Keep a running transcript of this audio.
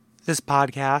This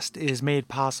podcast is made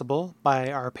possible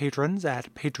by our patrons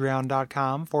at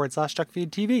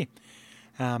patreon.com/DuckFeedTV.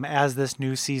 As this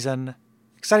new season,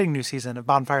 exciting new season of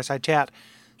Bonfireside Chat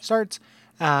starts,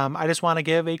 I just want to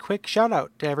give a quick shout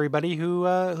out to everybody who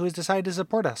has decided to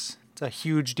support us. It's a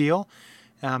huge deal.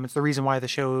 It's the reason why the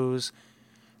shows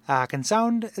can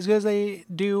sound as good as they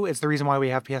do. It's the reason why we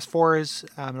have PS4s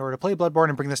in order to play Bloodborne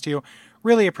and bring this to you.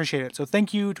 Really appreciate it. So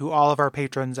thank you to all of our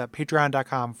patrons at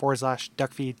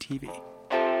patreon.com/DuckFeedTV.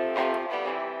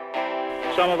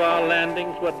 Some of our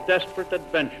landings were desperate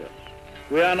adventures.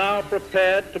 We are now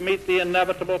prepared to meet the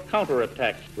inevitable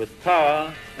counterattacks with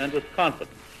power and with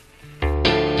confidence.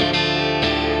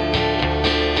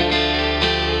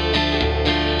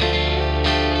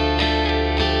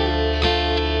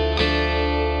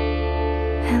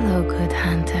 Hello, good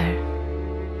hunter.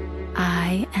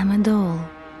 I am a Dole,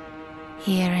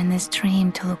 here in this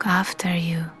dream to look after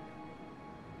you.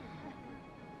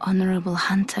 Honorable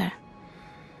hunter,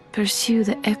 pursue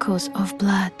the echoes of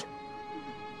blood,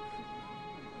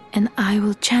 and I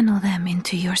will channel them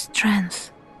into your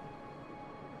strength.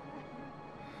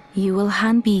 You will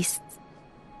hunt beasts,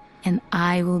 and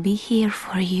I will be here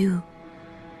for you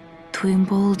to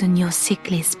embolden your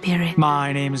sickly spirit.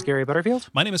 My name is Gary Butterfield.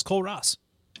 My name is Cole Ross.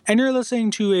 And you're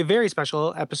listening to a very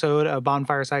special episode of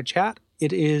Bonfireside Chat.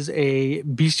 It is a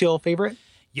bestial favorite.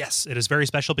 Yes, it is very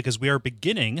special because we are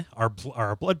beginning our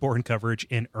Bloodborne coverage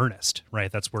in earnest,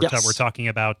 right? That's where Yes. we're talking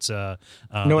about. You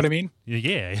know what I mean?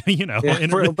 Yeah, you know.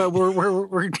 Yeah, but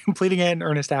we're completing it in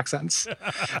earnest accents.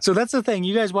 So that's the thing.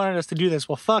 You guys wanted us to do this.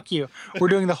 Well, fuck you. We're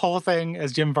doing the whole thing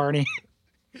as Jim Varney.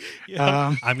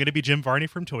 Yeah. I'm going to be Jim Varney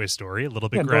from Toy Story, a little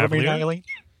bit And gravelier.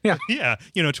 Yeah. Yeah,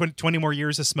 20 more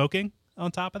years of smoking on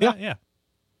top of that. Yeah.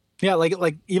 Yeah,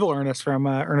 like evil Ernest from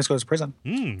Ernest Goes to Prison.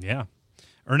 Yeah.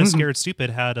 Ernest Scared Stupid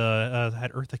had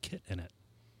Eartha Kitt in it.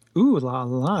 Ooh, la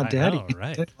la, daddy. know,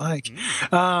 right?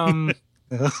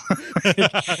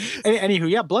 Anywho,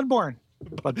 yeah, Bloodborne.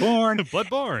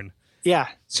 Bloodborne. Yeah,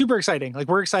 super exciting. Like,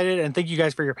 we're excited, and thank you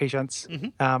guys for your patience.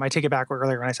 I take it back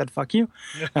earlier when I said "fuck you."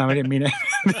 I didn't mean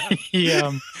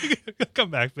it.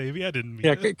 Come back, baby. I didn't mean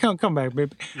it. Come back,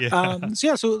 baby. Yeah.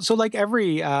 So like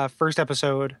every first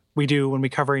episode we do when we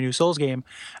cover a new Souls game,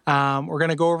 we're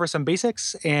gonna go over some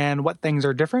basics and what things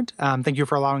are different. Thank you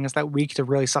for allowing us that week to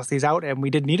really suss these out, and we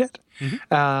did need it.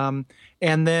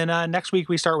 And then next week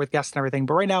we start with guests and everything.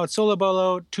 But right now it's Solo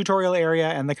Bolo, tutorial area,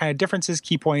 and the kind of differences,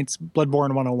 key points,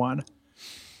 Bloodborne 101.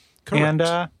 Correct.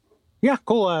 And yeah,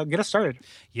 cool. Get us started.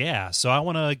 Yeah, so I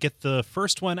want to get the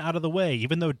first one out of the way.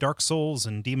 Even though Dark Souls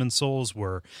and Demon Souls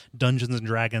were Dungeons and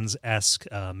Dragons-esque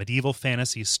medieval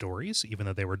fantasy stories, even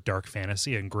though they were dark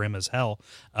fantasy and grim as hell,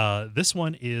 this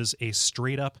one is a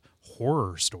straight-up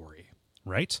horror story,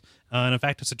 right? And in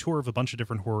fact, it's a tour of a bunch of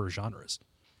different horror genres.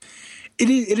 It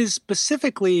is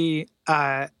specifically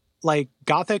like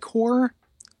gothic horror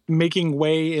making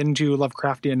way into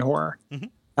Lovecraftian horror.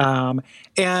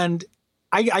 And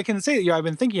I can say that, I've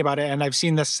been thinking about it, and I've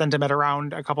seen this sentiment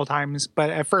around a couple times, but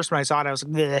at first when I saw it, I was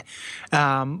like,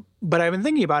 bleh. But I've been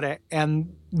thinking about it,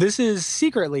 and this is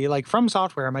secretly, like, From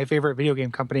Software, my favorite video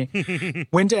game company,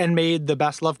 went and made the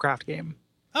best Lovecraft game.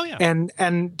 Oh, yeah.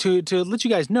 And to let you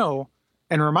guys know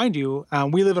and remind you,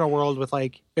 we live in a world with,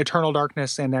 like, eternal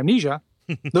darkness and amnesia.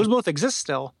 Those both exist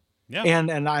still. Yeah.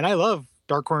 And I love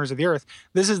Dark Corners of the Earth.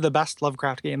 This is the best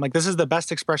Lovecraft game. Like, this is the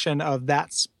best expression of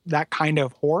that kind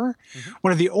of horror.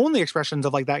 One of the only expressions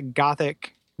of like that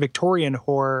gothic Victorian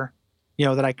horror,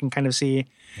 that I can kind of see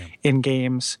in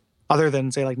games, other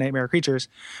than say like Nightmare Creatures.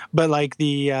 But like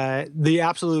the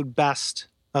absolute best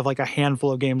of like a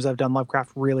handful of games that have done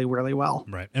Lovecraft really, really well.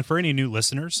 Right. And for any new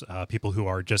listeners, people who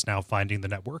are just now finding the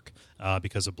network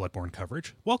because of Bloodborne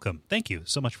coverage, welcome. Thank you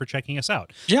so much for checking us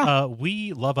out. Yeah.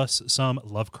 We love us some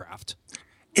Lovecraft.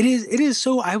 It is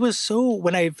so, I was so,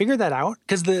 when I figured that out,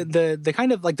 because the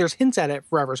kind of like, there's hints at it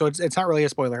forever, so it's not really a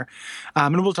spoiler.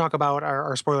 And we'll talk about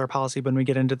our spoiler policy when we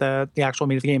get into the actual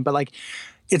meat of the game, but like,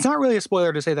 it's not really a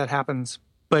spoiler to say that happens.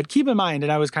 But keep in mind,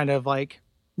 and I was kind of like,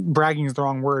 bragging is the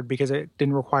wrong word because it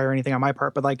didn't require anything on my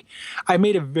part, but like, I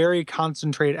made a very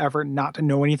concentrated effort not to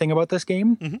know anything about this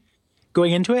game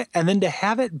going into it, and then to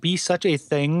have it be such a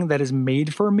thing that is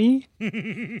made for me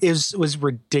was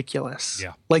ridiculous.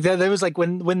 Yeah. Like that was like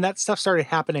when that stuff started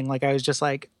happening, like I was just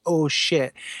like, oh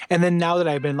shit. And then now that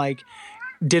I've been like,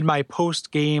 did my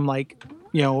post game, like,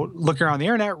 looking around the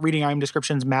internet, reading IM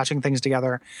descriptions, matching things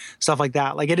together, stuff like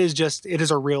that. Like it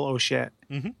is a real oh shit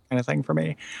kind of thing for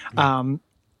me.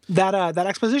 That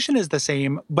exposition is the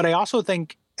same, but I also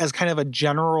think as kind of a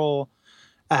general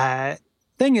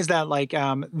thing is that like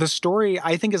the story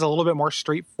I think is a little bit more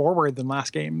straightforward than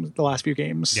the last few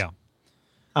games. Yeah.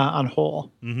 on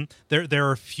whole. Mm-hmm. There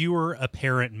are fewer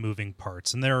apparent moving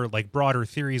parts, and there are like broader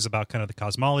theories about kind of the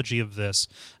cosmology of this,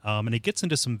 and it gets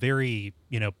into some very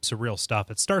surreal stuff.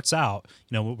 It starts out,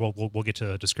 we'll get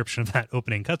to a description of that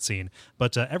opening cutscene,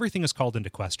 but everything is called into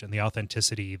question: the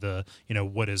authenticity, the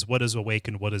what is awake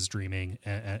and what is dreaming,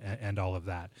 and all of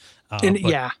that.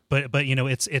 But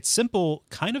it's simple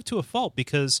kind of to a fault,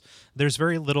 because there's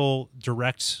very little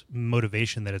direct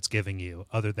motivation that it's giving you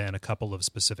other than a couple of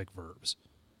specific verbs.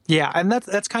 Yeah, and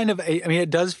that's kind of it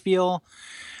does feel,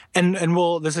 and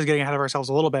this is getting ahead of ourselves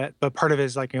a little bit, but part of it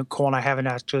is like, Cole and I haven't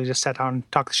actually just sat down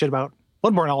and talked the shit about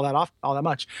Bloodborne all that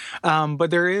much.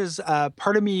 But there is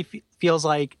part of me feels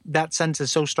like that sense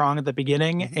is so strong at the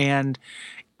beginning and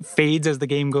fades as the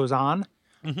game goes on,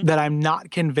 that I'm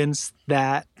not convinced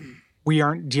that we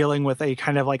aren't dealing with a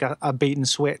kind of like a bait and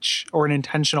switch, or an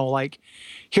intentional, like,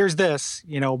 here's this,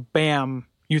 bam,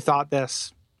 you thought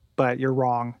this, but you're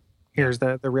wrong. Here's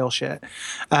the real shit.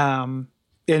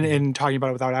 In talking about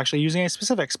it without actually using any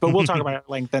specifics, but we'll talk about it at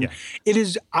length. And it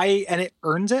is, and it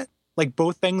earns it. Like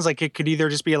both things, like it could either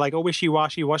just be like, oh,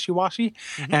 wishy-washy,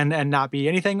 and not be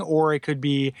anything, or it could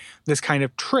be this kind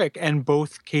of trick. And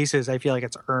both cases, I feel like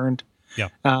it's earned. Yeah.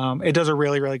 It does a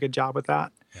really, really good job with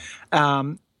that. Yeah.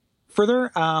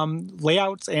 Further,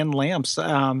 layouts and lamps.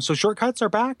 So shortcuts are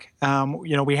back.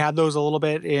 We had those a little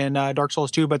bit in Dark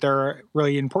Souls 2, but they're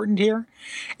really important here.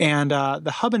 And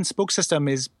the hub and spoke system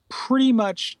is pretty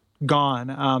much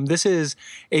gone. This is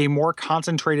a more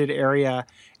concentrated area,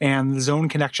 and the zone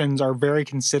connections are very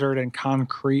considered and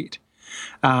concrete.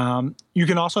 You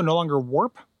can also no longer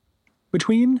warp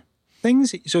between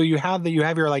things. So you have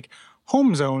your like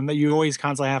home zone that you always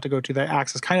constantly have to go to that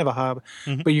acts as kind of a hub,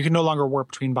 but you can no longer warp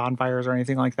between bonfires or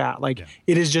anything like that. Like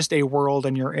it is just a world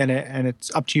and you're in it, and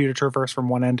it's up to you to traverse from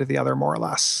one end to the other, more or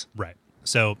less. Right.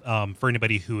 So for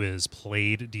anybody who has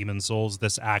played Demon's Souls,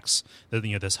 this acts,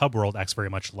 this hub world acts very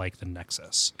much like the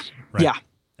Nexus, right? Yeah.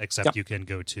 Except you can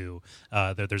go to,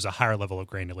 there's a higher level of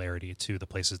granularity to the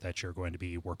places that you're going to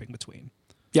be warping between.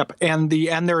 Yep, and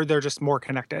they're just more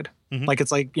connected. Like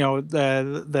it's like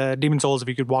the Demon Souls, if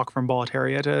you could walk from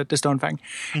Boletaria to Stonefang,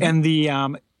 and the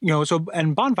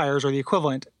and bonfires are the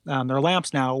equivalent. They're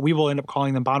lamps now. We will end up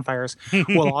calling them bonfires.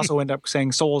 We'll also end up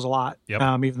saying souls a lot,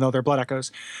 even though they're blood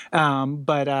echoes.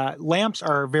 But lamps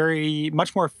are very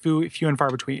much more few and far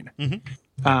between.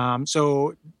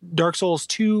 So Dark Souls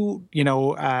 2,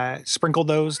 sprinkled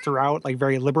those throughout like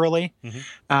very liberally,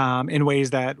 in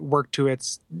ways that work to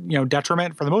its,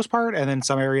 detriment for the most part, and then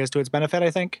some areas to its benefit, I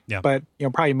think. Yeah. But,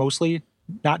 probably mostly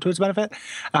not to its benefit.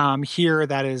 Here,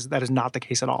 that is not the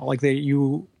case at all. Like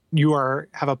you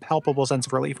have a palpable sense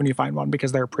of relief when you find one,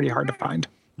 because they're pretty hard to find.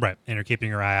 Right, and you're keeping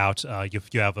your eye out. You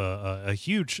have a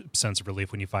huge sense of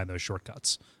relief when you find those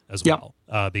shortcuts as well,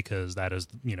 because that is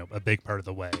a big part of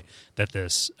the way that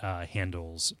this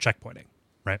handles checkpointing.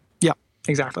 Right. Yeah.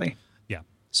 Exactly. Yeah.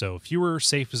 So fewer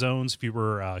safe zones,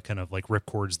 fewer kind of like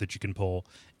ripcords that you can pull,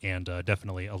 and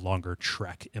definitely a longer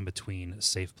trek in between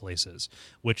safe places,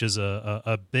 which is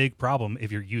a big problem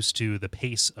if you're used to the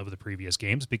pace of the previous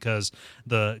games, because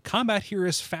the combat here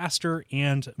is faster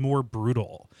and more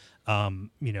brutal.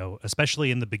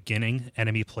 Especially in the beginning,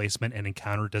 enemy placement and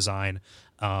encounter design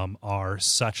are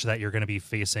such that you're going to be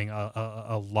facing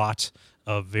a lot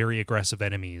of very aggressive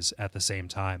enemies at the same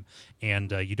time.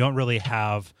 And you don't really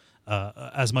have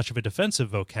as much of a defensive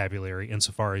vocabulary,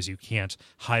 insofar as you can't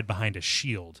hide behind a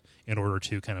shield in order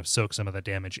to kind of soak some of the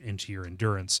damage into your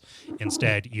endurance.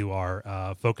 Instead, you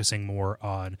are focusing more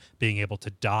on being able to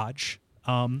dodge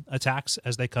attacks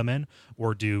as they come in,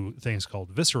 or do things called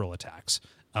visceral attacks.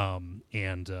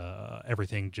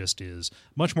 Everything just is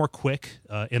much more quick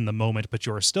in the moment, but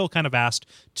you're still kind of asked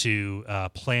to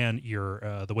plan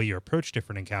your the way you approach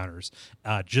different encounters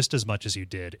just as much as you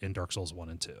did in Dark Souls 1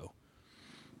 and 2.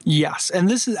 Yes,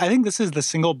 and I think this is the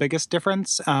single biggest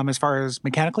difference as far as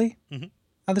mechanically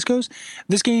how this goes.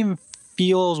 This game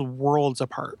feels worlds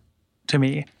apart to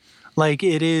me. Like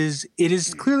it is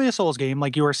clearly a Souls game.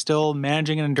 Like you are still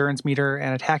managing an endurance meter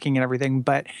and attacking and everything,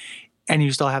 and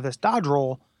you still have this dodge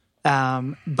roll,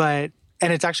 and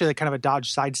it's actually like kind of a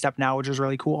dodge sidestep now, which is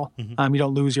really cool. You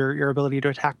don't lose your ability to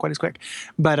attack quite as quick.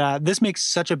 But this makes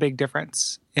such a big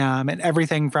difference, and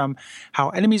everything from how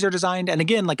enemies are designed. And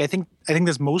again, like I think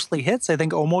this mostly hits. I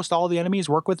think almost all the enemies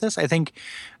work with this. I think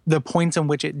the points in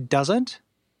which it doesn't,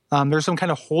 there's some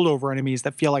kind of holdover enemies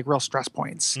that feel like real stress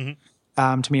points.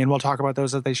 To me, and we'll talk about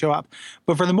those as they show up.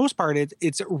 But for the most part,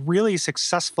 it's really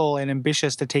successful and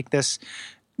ambitious to take this,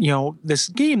 this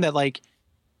game that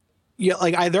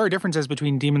there are differences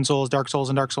between Demon's Souls, Dark Souls,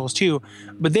 and Dark Souls 2,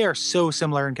 but they are so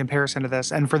similar in comparison to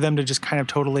this. And for them to just kind of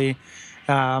totally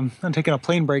I'm taking a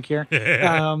plane break here.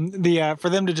 For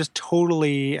them to just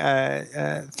totally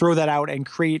throw that out and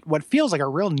create what feels like a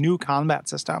real new combat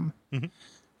system.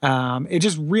 It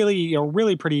just really,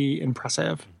 really pretty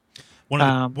impressive. One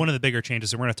of the bigger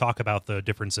changes, and we're going to talk about the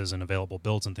differences in available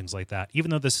builds and things like that. Even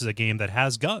though this is a game that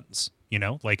has guns,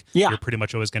 you're pretty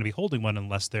much always going to be holding one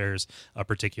unless there's a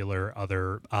particular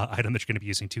other item that you're going to be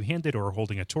using two-handed or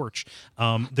holding a torch.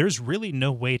 There's really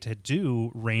no way to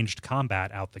do ranged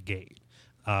combat out the gate.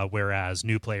 Whereas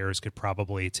new players could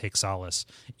probably take solace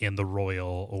in the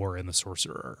Royal or in the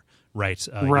Sorcerer, right?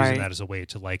 Using that as a way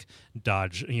to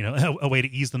dodge, a way to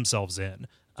ease themselves in.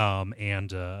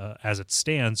 And as it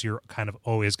stands, you're kind of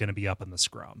always going to be up in the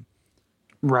scrum.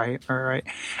 Right.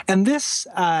 And this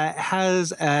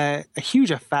has a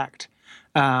huge effect,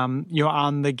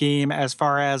 on the game as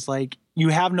far as you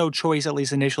have no choice, at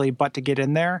least initially, but to get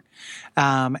in there.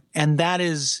 And that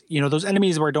is, those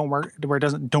enemies where it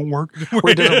doesn't work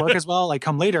as well,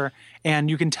 come later. And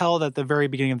you can tell that the very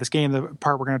beginning of this game, the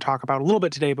part we're going to talk about a little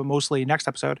bit today, but mostly next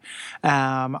episode,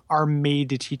 are made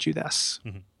to teach you this.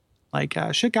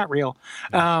 Shit got real.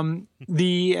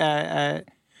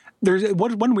 There's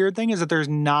one weird thing is that there's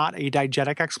not a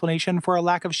diegetic explanation for a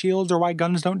lack of shields or why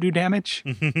guns don't do damage.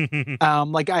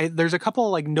 There's a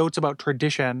couple notes about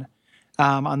tradition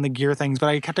on the gear things, but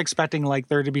I kept expecting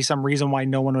there to be some reason why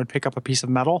no one would pick up a piece of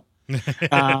metal.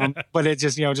 But it's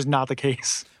just not the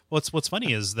case. What's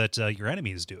funny is that your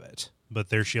enemies do it, but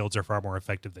their shields are far more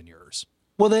effective than yours.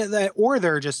 Well, or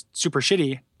they're just super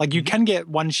shitty. You can get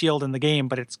one shield in the game,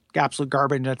 but it's absolute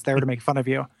garbage and it's there to make fun of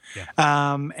you.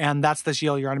 And that's the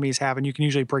shield your enemies have, and you can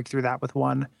usually break through that with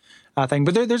one thing.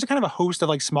 But there's a kind of a host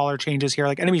of smaller changes here.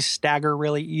 Enemies stagger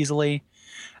really easily.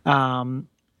 The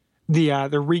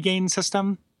regain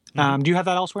system. Do you have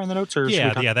that elsewhere in the notes? Or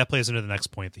that plays into the next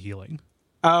point, the healing.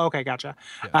 Oh, okay, gotcha.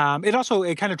 Yeah.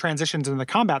 It kind of transitions into the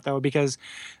combat though, because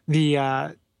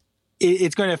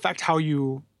it's going to affect how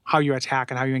you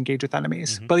attack and how you engage with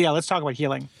enemies. But let's talk about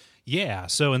healing. Yeah,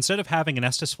 so instead of having an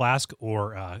Estus flask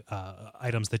or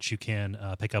items that you can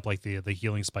pick up the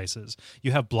healing spices,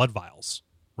 you have blood vials,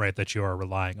 right, that you are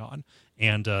relying on.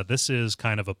 And this is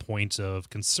kind of a point of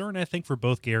concern, I think, for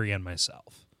both Gary and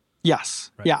myself. Yes.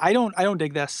 Right. Yeah, I don't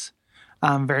dig this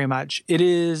very much. It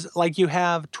is you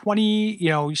have 20,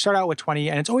 you start out with 20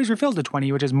 and it's always refilled to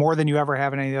 20, which is more than you ever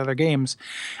have in any other games.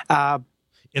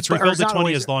 It's refilled to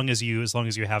 20 as long as you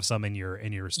have some in your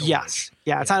storage. Yes.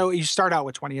 Yeah. It's not, you start out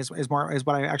with 20 is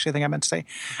what I actually think I meant to say.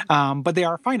 But they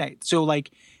are finite. So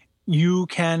you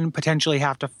can potentially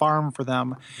have to farm for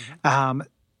them.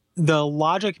 The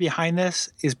logic behind this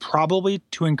is probably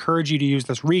to encourage you to use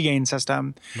this regain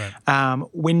system. Right.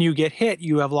 When you get hit,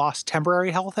 you have lost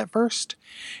temporary health at first.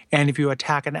 And if you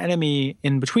attack an enemy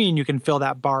in between, you can fill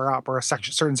that bar up, or a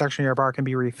certain section of your bar can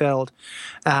be refilled.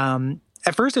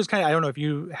 At first, it was I don't know if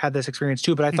you had this experience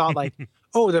too, but I thought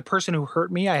oh, the person who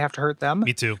hurt me, I have to hurt them.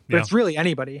 Me too. But it's really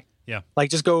anybody. Yeah.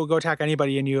 Just go attack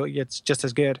anybody and it's just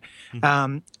as good.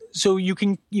 So you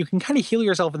can kind of heal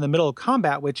yourself in the middle of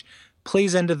combat, which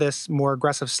plays into this more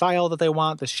aggressive style that they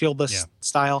want, the shieldless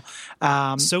style.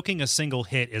 Soaking a single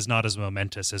hit is not as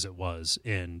momentous as it was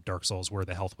in Dark Souls, where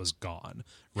the health was gone,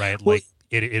 right? Well,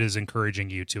 it is encouraging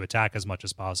you to attack as much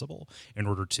as possible in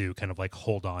order to kind of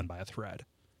hold on by a thread.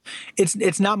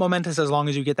 It's not momentous as long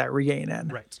as you get that regain in.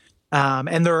 Right.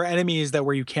 And there are enemies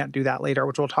where you can't do that later,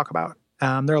 which we'll talk about.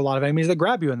 There are a lot of enemies that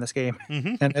grab you in this game.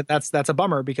 And that's a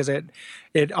bummer because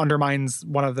it undermines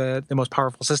one of the most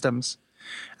powerful systems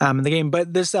in the game.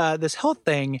 But this health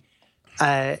thing,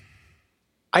 I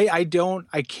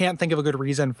can't think of a good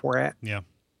reason for it. Yeah.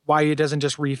 Why it doesn't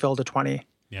just refill to 20.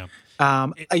 Yeah.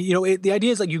 The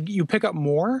idea is you pick up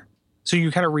more, so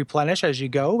you kind of replenish as you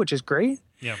go, which is great.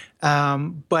 Yeah.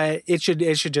 But it should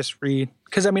just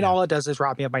because all it does is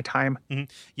rob me of my time.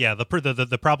 Yeah.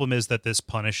 The problem is that this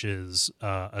punishes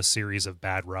a series of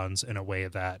bad runs in a way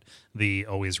that the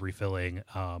always refilling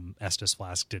Estus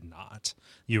flask did not.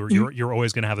 You're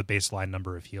always going to have a baseline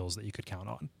number of heals that you could count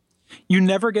on. You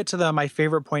never get to my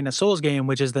favorite point in a Souls game,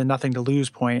 which is the nothing to lose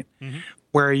point,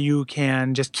 where you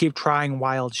can just keep trying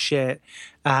wild shit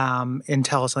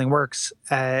until something works.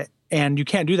 And you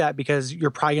can't do that because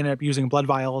you're probably going to end up using blood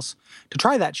vials to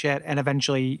try that shit. And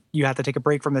eventually you have to take a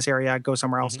break from this area, go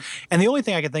somewhere else. And the only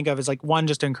thing I can think of is one,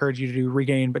 just to encourage you to do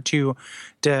regain, but two,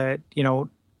 to,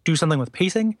 do something with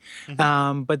pacing.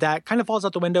 But that kind of falls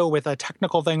out the window with a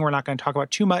technical thing we're not going to talk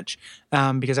about too much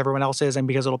because everyone else is and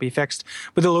because it'll be fixed.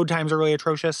 But the load times are really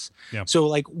atrocious. Yeah.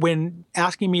 So when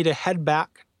asking me to head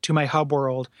back to my hub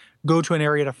world, go to an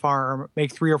area to farm,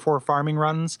 make 3 or 4 farming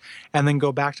runs, and then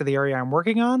go back to the area I'm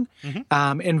working on,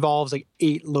 involves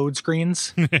 8 load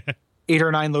screens. 8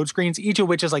 or 9 load screens, each of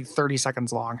which is like 30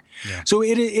 seconds long. Yeah. So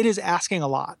it is asking a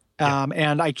lot.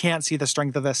 And I can't see the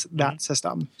strength of that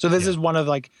system. So this is one of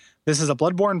this is a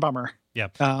Bloodborne bummer. Yeah.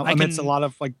 Amidst a lot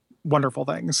of wonderful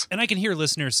things. And I can hear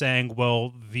listeners saying,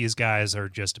 well, these guys are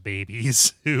just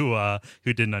babies who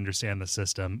didn't understand the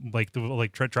system.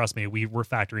 Trust me, we're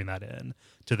factoring that in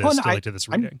to this, to this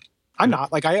reading. I'm not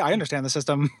I understand the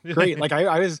system great.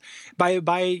 I was by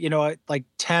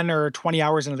 10 or 20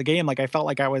 hours into the game, I felt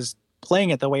like I was playing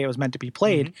it the way it was meant to be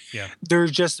played. Mm-hmm. Yeah.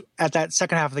 There's just at that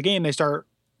second half of the game, they start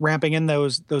ramping in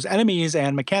those enemies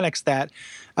and mechanics that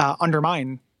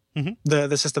undermine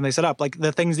the system they set up, like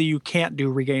the things that you can't do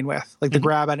regain with, like the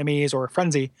grab enemies or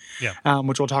frenzy,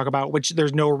 which we'll talk about, which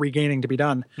there's no regaining to be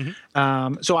done.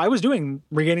 So I was doing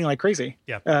regaining like crazy,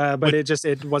 but it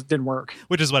didn't work.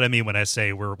 Which is what I mean when I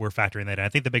say we're factoring that in. I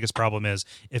think the biggest problem is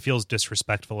it feels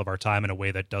disrespectful of our time in a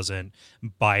way that doesn't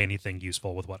buy anything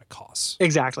useful with what it costs.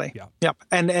 Exactly. Yeah. Yep.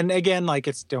 And again,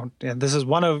 this is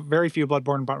one of very few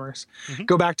Bloodborne bummers.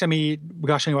 Go back to me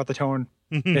gushing about the tone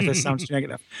if this sounds too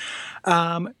negative.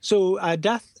 So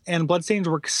death and bloodstains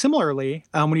work similarly.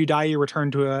 When you die, you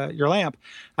return to your lamp.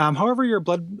 However, your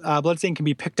bloodstain can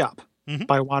be picked up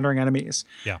by wandering enemies.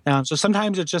 Yeah. So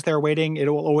sometimes it's just there waiting. It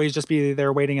will always just be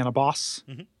there waiting in a boss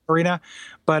arena.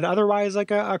 But otherwise,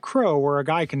 like a crow or a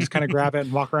guy can just kind of grab it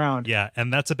and walk around. Yeah,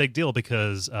 and that's a big deal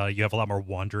because you have a lot more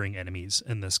wandering enemies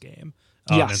in this game.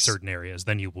 In certain areas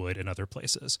than you would in other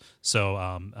places.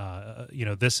 So,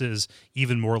 this is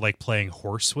even more like playing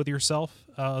horse with yourself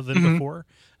than before,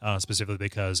 specifically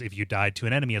because if you died to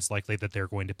an enemy, it's likely that they're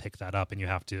going to pick that up and you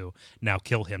have to now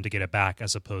kill him to get it back,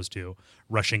 as opposed to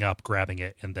rushing up, grabbing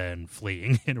it, and then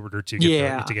fleeing in order to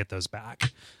get those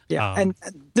back. Yeah, and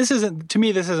this isn't a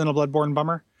Bloodborne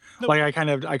bummer. Nope. I kind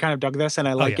of dug this, and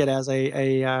I like it as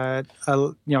a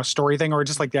story thing, or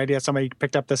just like the idea somebody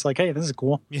picked up this, hey, this is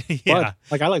cool. Blood.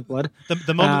 I like blood.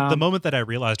 The moment that I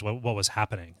realized what was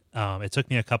happening, it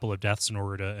took me a couple of deaths in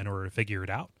order to figure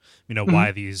it out.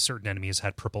 Why these certain enemies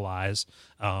had purple eyes,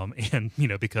 and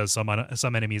because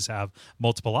some enemies have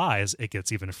multiple eyes, it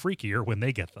gets even freakier when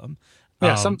they get them.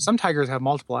 Yeah, some tigers have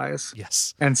multiple eyes.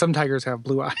 Yes, and some tigers have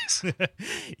blue eyes.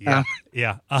 Yeah.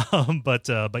 But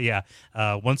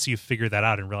once you figure that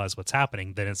out and realize what's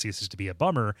happening, then it ceases to be a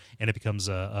bummer, and it becomes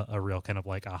a real kind of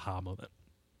aha moment.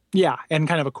 Yeah, and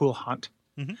kind of a cool hunt.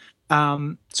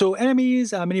 So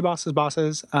enemies, mini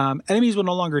bosses, enemies will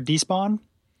no longer despawn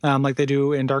like they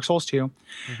do in Dark Souls 2.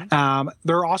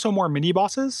 There are also more mini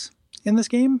bosses in this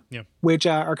game, which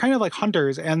are kind of like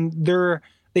hunters, and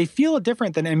they feel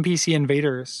different than NPC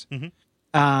invaders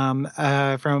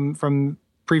from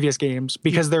previous games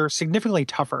because they're significantly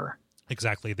tougher.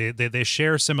 Exactly. They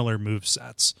share similar move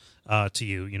sets to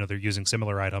you. They're using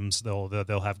similar items.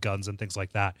 They'll have guns and things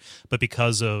like that. But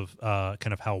because of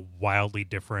kind of how wildly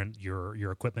different your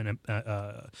equipment,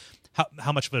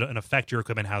 how much of an effect your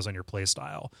equipment has on your play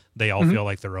style, they all feel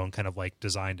like their own kind of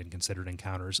designed and considered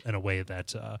encounters in a way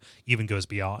that even goes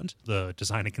beyond the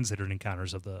designed and considered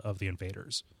encounters of the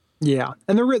invaders. Yeah,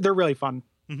 and they're really fun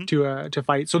to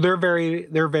fight. So they're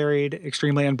varied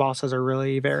extremely, and bosses are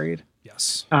really varied.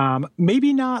 Yes.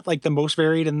 Maybe not the most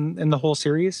varied in the whole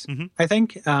series, I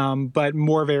think, but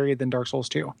more varied than Dark Souls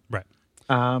 2. Right.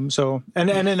 So and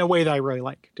in a way that I really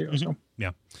like too. So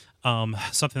yeah.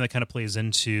 Something that kind of plays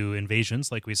into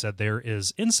invasions, like we said, there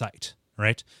is insight,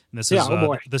 right? And this is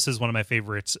this is one of my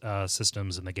favorite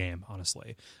systems in the game,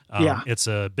 honestly. It's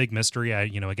a big mystery.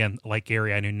 Again, like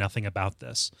Gary, I knew nothing about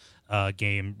this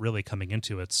game really coming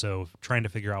into it. So trying to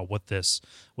figure out what this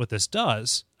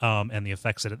does and the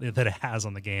effects that it has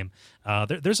on the game.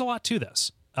 There's a lot to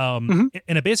this. In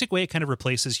a basic way, it kind of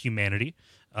replaces humanity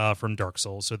from Dark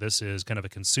Souls. So this is kind of a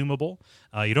consumable.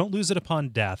 You don't lose it upon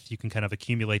death. You can kind of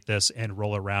accumulate this and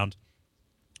roll around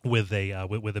with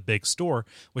a big store,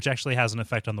 which actually has an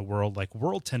effect on the world, like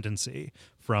World Tendency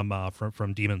from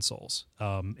Demon Souls.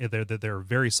 They're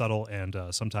very subtle and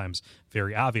sometimes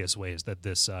very obvious ways that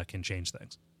this can change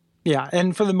things. Yeah,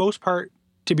 and for the most part,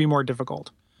 to be more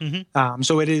difficult.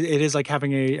 So it is like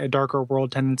having a darker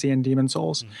world tendency in Demon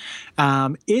Souls.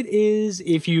 It is,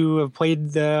 if you have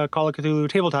played the Call of Cthulhu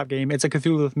tabletop game, it's a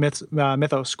Cthulhu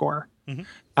Mythos score.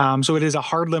 So it is a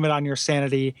hard limit on your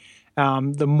sanity.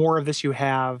 The more of this you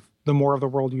have, the more of the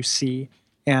world you see.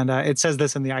 And it says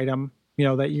this in the item,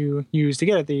 that you use to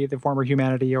get at the former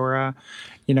humanity, or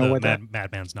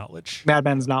Madman's knowledge.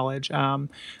 Madman's knowledge.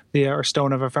 Or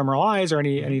Stone of Ephemeral Eyes, or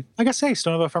any I guess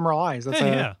Stone of Ephemeral Eyes.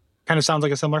 That's kind of sounds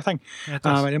like a similar thing.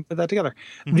 I didn't put that together.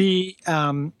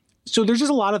 So there's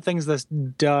just a lot of things this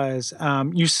does.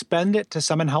 You spend it to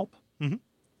summon help.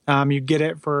 You get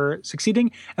it for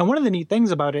succeeding. And one of the neat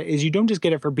things about it is you don't just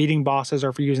get it for beating bosses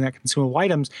or for using that consumable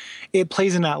items. It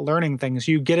plays in that learning thing.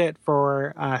 So you get it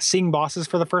for seeing bosses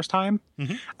for the first time.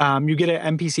 You get it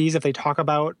NPCs if they talk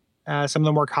about some of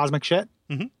the more cosmic shit.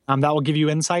 That will give you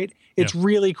insight. It's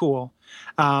really cool.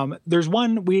 There's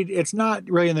one, it's not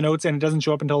really in the notes and it doesn't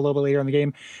show up until a little bit later in the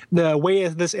game. The way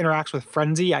this interacts with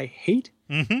Frenzy, I hate.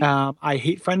 I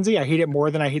hate Frenzy. I hate it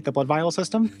more than I hate the blood vial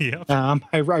system.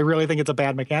 I really think it's a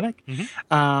bad mechanic.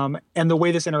 And the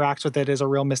way this interacts with it is a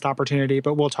real missed opportunity,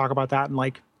 but we'll talk about that in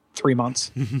like 3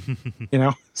 months,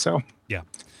 so. Yeah.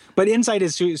 But Insight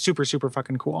is super, super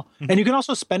fucking cool. And you can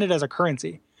also spend it as a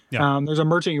currency. There's a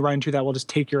merchant you run into that will just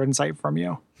take your Insight from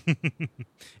you. In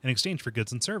exchange for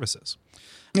goods and services.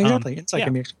 Exactly. Insight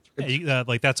can be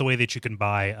like that's a way that you can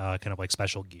buy kind of like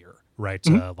special gear, right?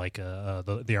 Like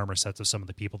the armor sets of some of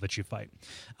the people that you fight,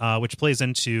 which plays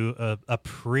into a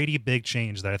pretty big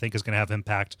change that I think is going to have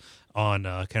impact on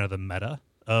kind of the meta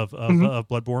of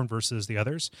Bloodborne versus the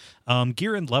others.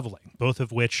 Gear and leveling, both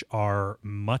of which are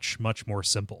much, much more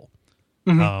simple.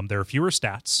 There are fewer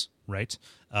stats, right?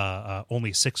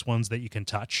 Only 6 ones that you can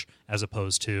touch, as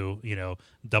opposed to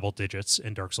double digits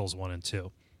in Dark Souls 1 and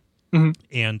 2.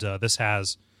 And this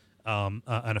has an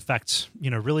effect,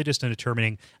 really just in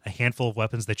determining a handful of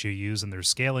weapons that you use and their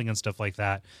scaling and stuff like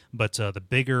that. But the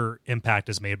bigger impact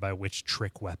is made by which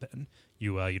trick weapon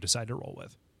you decide to roll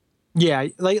with. Yeah,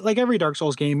 like every Dark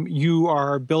Souls game, you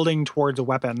are building towards a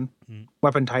weapon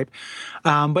type.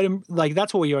 But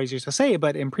that's what we always used to say.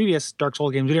 But in previous Dark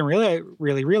Souls games, we didn't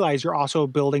really realize you're also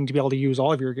building to be able to use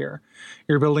all of your gear.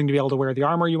 You're building to be able to wear the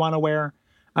armor you want to wear.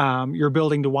 You're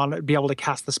building to want to be able to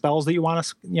cast the spells that you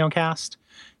want to cast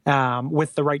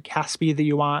with the right cast speed that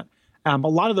you want. A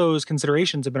lot of those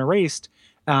considerations have been erased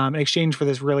in exchange for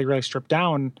this really, really stripped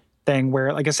down thing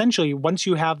where, like, essentially once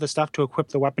you have the stuff to equip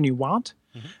the weapon you want,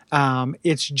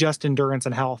 it's just endurance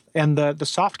and health. And the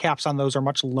soft caps on those are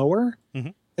much lower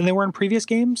than they were in previous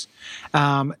games.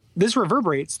 This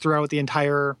reverberates throughout the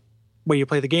entire way you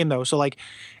play the game, though. So, like,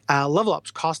 level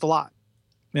ups cost a lot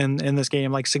in this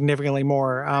game, like significantly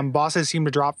more. Bosses seem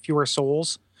to drop fewer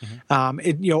souls.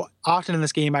 Often in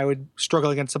this game, I would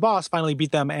struggle against the boss, finally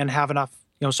beat them, and have enough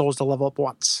souls to level up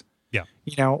once.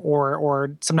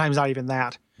 Or sometimes not even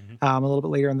that. A little bit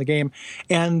later in the game,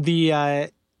 and the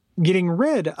getting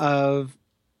rid of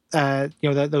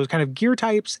those kind of gear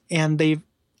types, and they've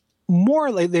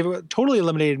totally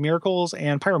eliminated miracles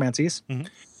and pyromancies,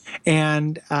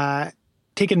 and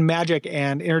taken magic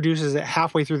and introduces it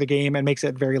halfway through the game and makes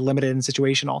it very limited and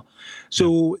situational.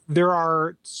 So there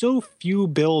are so few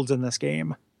builds in this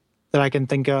game that I can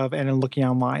think of, and in looking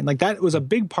online, like that was a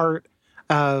big part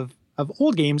of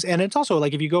old games. And it's also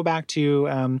like, if you go back to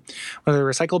the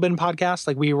Recycle Bin podcast,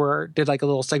 like we did like a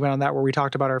little segment on that where we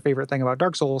talked about our favorite thing about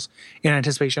Dark Souls in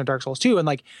anticipation of Dark Souls 2. And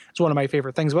like, it's one of my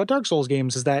favorite things about Dark Souls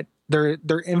games is that they're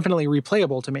infinitely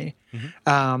replayable to me.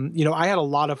 I had a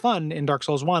lot of fun in Dark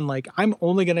Souls 1. Like, I'm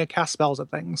only going to cast spells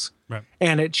at things. Right.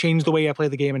 And it changed the way I play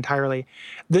the game entirely.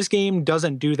 This game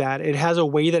doesn't do that. It has a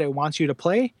way that it wants you to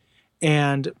play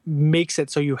and makes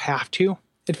it so you have to,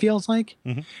 it feels like.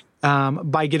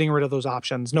 By getting rid of those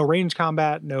options. No range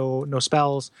combat, no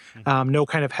spells, no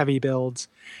kind of heavy builds.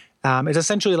 It's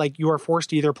essentially like you are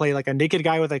forced to either play like a naked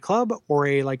guy with a club or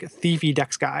a like thiefy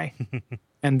dex guy.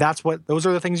 And those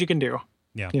are the things you can do.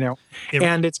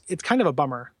 And it's kind of a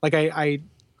bummer. Like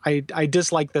I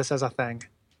dislike this as a thing.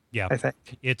 Yeah, I think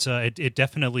it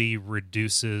definitely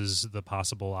reduces the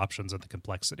possible options and the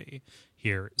complexity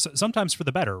here. So, sometimes for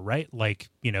the better, right? Like,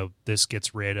 this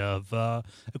gets rid of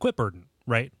equip burden,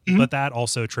 right? But that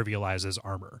also trivializes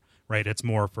armor, right? It's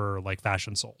more for like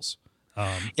Fashion Souls.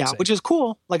 Which is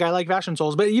cool. Like, I like Fashion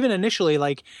Souls, but even initially,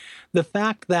 like the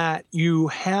fact that you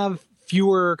have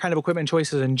fewer kind of equipment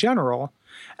choices in general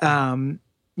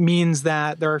means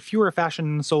that there are fewer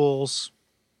Fashion Souls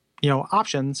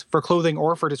options for clothing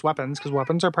or for just weapons, because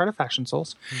weapons are part of Fashion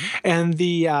Souls. And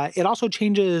it also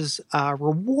changes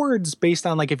rewards based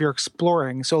on like if you're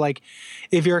exploring. So like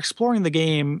if you're exploring the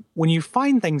game, when you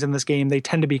find things in this game, they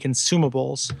tend to be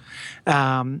consumables.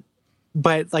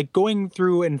 But like going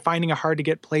through and finding a hard to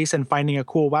get place and finding a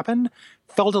cool weapon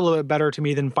felt a little bit better to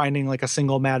me than finding like a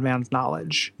single madman's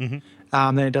knowledge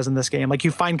than it does in this game. Like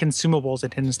you find consumables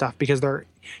and hidden stuff because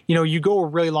you go a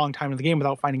really long time in the game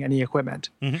without finding any equipment.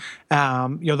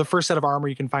 The first set of armor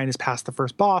you can find is past the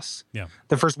first boss.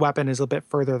 The first weapon is a bit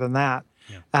further than that.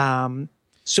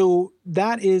 So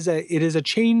it is a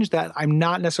change that I'm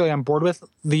not necessarily on board with.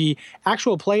 the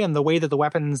actual play and the way that the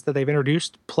weapons that they've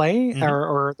introduced play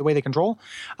or the way they control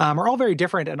are all very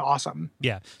different and awesome.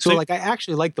 Yeah. So like I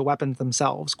actually like the weapons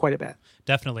themselves quite a bit.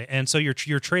 Definitely. And so you're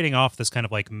trading off this kind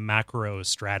of like macro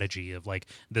strategy of like,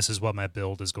 this is what my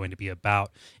build is going to be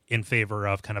about, in favor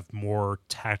of kind of more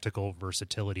tactical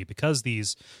versatility, because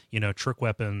these, trick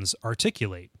weapons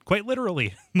articulate quite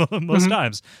literally most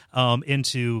times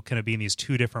into kind of being these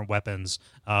two different weapons,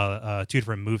 two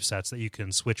different move sets that you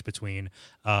can switch between,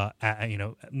 not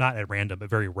at random, but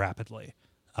very rapidly.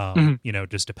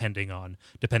 Just depending on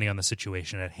the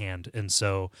situation at hand. And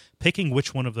so picking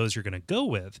which one of those you're going to go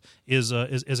with is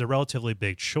a relatively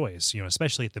big choice,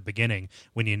 especially at the beginning,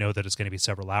 when you know that it's going to be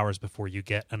several hours before you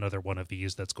get another one of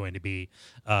these that's going to be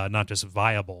not just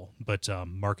viable, but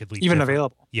markedly even different.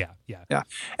 Available. Yeah.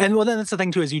 And well, then that's the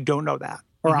thing too, is you don't know that.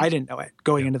 Or I didn't know it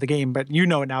going into the game, but you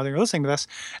know it now that you're listening to this.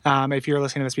 If you're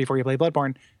listening to this before you play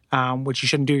Bloodborne, which you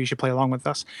shouldn't do, you should play along with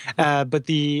us. But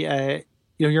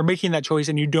you're making that choice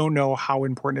and you don't know how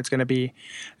important it's going to be.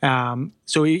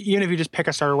 So even if you just pick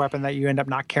a starter weapon that you end up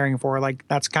not caring for, like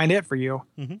that's kind of it for you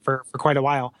for quite a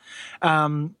while.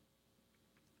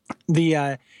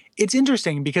 It's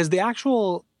interesting because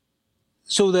the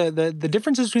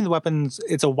differences between the weapons,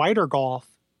 it's a wider gulf,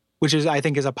 which I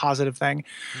think is a positive thing,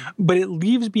 but it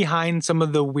leaves behind some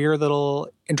of the weird little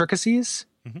intricacies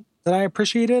that I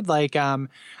appreciated. Like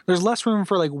there's less room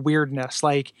for like weirdness.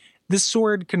 Like this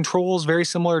sword controls very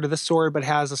similar to this sword, but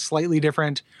has a slightly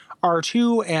different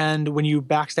R2. And when you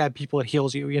backstab people, it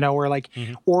heals you, or like,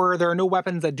 or there are no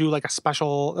weapons that do like a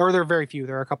special, or there are very few.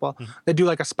 There are a couple that do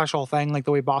like a special thing, like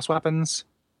the way boss weapons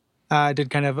did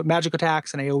kind of magic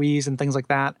attacks and AoEs and things like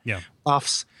that. Yeah.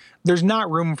 Buffs. There's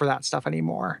not room for that stuff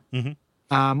anymore,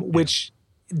 which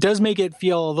does make it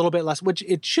feel a little bit less, which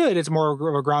it should. It's more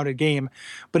of a grounded game,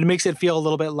 but it makes it feel a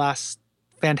little bit less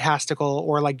fantastical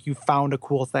or like you found a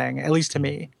cool thing, at least to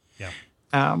me. Yeah.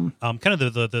 Kind of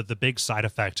the big side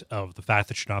effect of the fact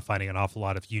that you're not finding an awful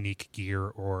lot of unique gear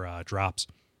or drops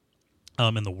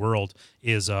in the world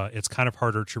is it's kind of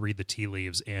harder to read the tea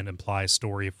leaves and imply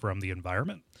story from the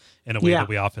environment in a way that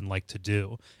we often like to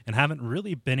do, and haven't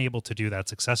really been able to do that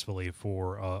successfully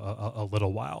for a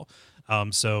little while.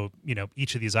 So,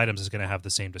 each of these items is going to have the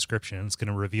same description. It's going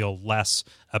to reveal less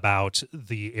about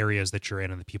the areas that you're in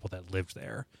and the people that lived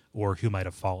there or who might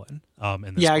have fallen.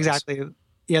 In this place. Exactly.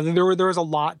 Yeah, there was a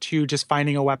lot to just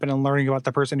finding a weapon and learning about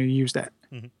the person who used it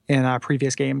in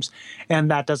previous games, and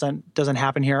that doesn't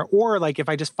happen here. Or like if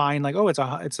I just find like, oh, it's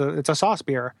a saw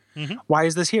spear. Why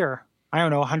is this here? I don't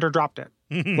know. Hunter dropped it.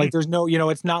 Like there's no,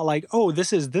 it's not like, oh,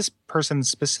 this is this person's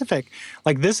specific.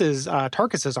 Like this is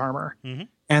Tarkus's armor.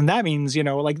 And that means,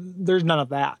 like there's none of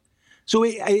that. So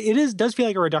it does feel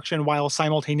like a reduction while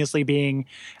simultaneously being,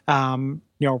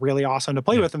 really awesome to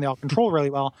play with, and they all control really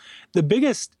well. The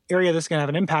biggest area that's going to have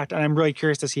an impact, and I'm really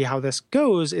curious to see how this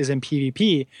goes, is in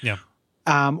PvP. Yeah.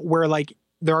 Where like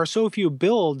there are so few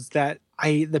builds that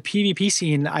the PvP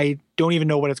scene, I don't even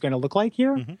know what it's going to look like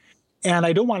here. And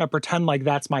I don't want to pretend like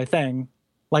that's my thing.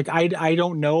 Like I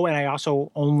don't know, and I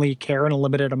also only care in a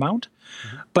limited amount.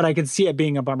 But I could see it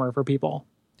being a bummer for people.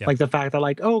 Yeah. Like the fact that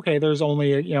like, oh, okay, there's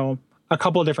only a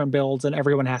couple of different builds, and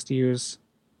everyone has to use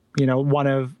one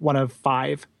of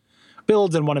 5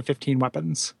 builds and one of 15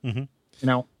 weapons.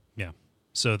 Yeah.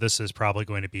 So this is probably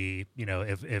going to be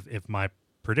if my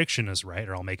prediction is right,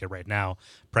 or I'll make it right now,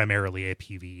 primarily a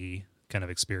PvE kind of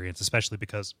experience, especially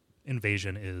because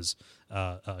Invasion is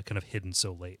kind of hidden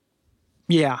so late.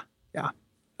 Yeah.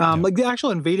 Like the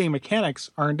actual invading mechanics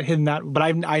aren't hidden that, but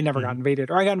I never got invaded,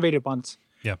 or I got invaded once.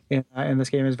 Yeah. In this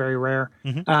game is very rare.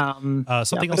 Something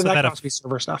else that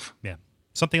server stuff. Yeah.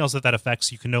 Something else that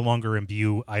affects, you can no longer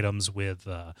imbue items with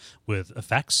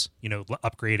effects.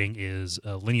 Upgrading is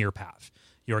a linear path.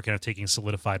 You're kind of taking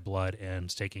solidified blood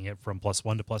and taking it from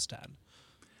 +1 to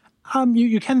 +10.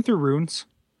 You can through runes.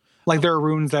 Like there are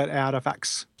runes that add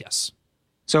effects. Yes.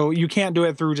 So you can't do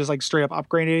it through just like straight up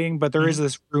upgrading, but there is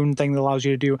this rune thing that allows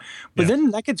you to do. But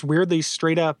then that gets weirdly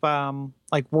straight up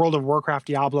like World of Warcraft,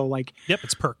 Diablo. Like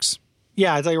it's perks.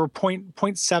 Yeah, it's like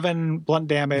 0.7 blunt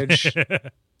damage,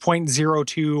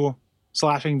 0.02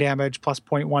 slashing damage, plus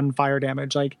 0.1 fire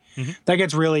damage. Like that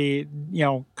gets really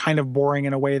kind of boring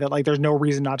in a way that like there's no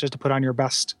reason not just to put on your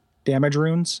best damage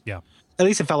runes. Yeah, at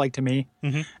least it felt like to me.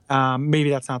 Maybe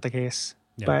that's not the case.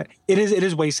 Yeah. But it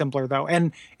is way simpler though,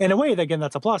 and in a way, again,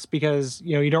 that's a plus because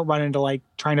you don't run into like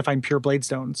trying to find pure blade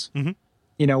stones,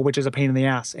 which is a pain in the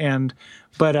ass.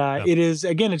 But it is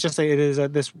again, it's just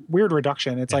this weird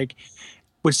reduction. It's like,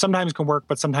 which sometimes can work,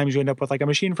 but sometimes you end up with like a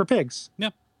machine for pigs. Yeah,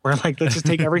 Where like let's just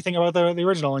take everything about the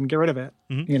original and get rid of it.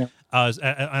 You know.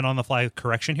 And on the fly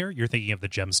correction here, you're thinking of the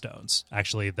gemstones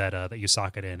actually that you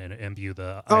socket in and imbue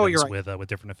the items you're right. with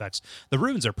different effects. The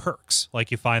runes are perks. Like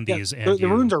you find these the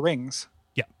runes are rings.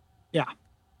 Yeah. Yeah.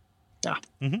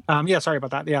 Yeah. Sorry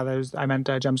about that. Yeah, I meant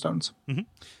gemstones.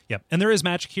 Yeah, and there is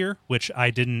magic here, which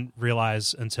I didn't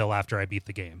realize until after I beat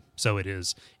the game. So it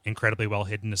is incredibly well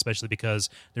hidden, especially because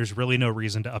there's really no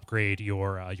reason to upgrade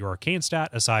your arcane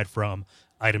stat aside from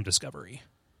item discovery.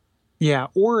 Yeah,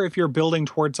 or if you're building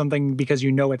towards something because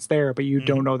you know it's there, but you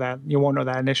don't know that, you won't know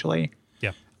that initially.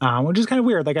 Yeah. Which is kind of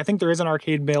weird. Like I think there is an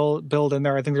arcade build in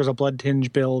there. I think there's a blood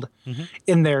tinge build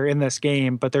in there in this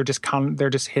game, but they're just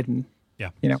hidden. Yeah.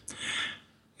 You know.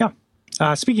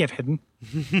 Yeah. Speaking of hidden,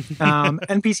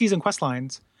 NPCs and quest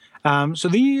lines. So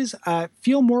these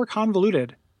feel more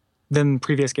convoluted than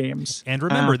previous games. And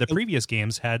remember, the previous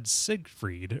games had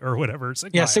Siegfried or whatever. Sigmire.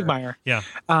 Yeah, Sigmire. Yeah.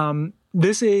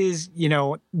 This is,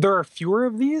 there are fewer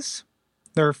of these.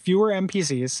 There are fewer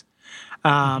NPCs.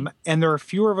 And there are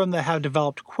fewer of them that have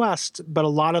developed quests, but a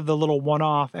lot of the little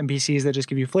one-off NPCs that just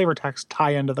give you flavor text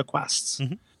tie into the quests.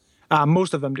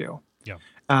 Most of them do. Yeah.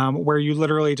 Where you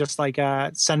literally just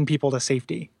send people to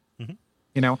safety.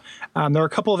 There are a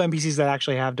couple of NPCs that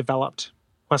actually have developed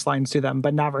quest lines to them,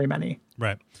 but not very many.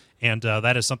 Right. And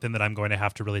that is something that I'm going to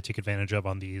have to really take advantage of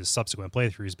on these subsequent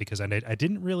playthroughs because I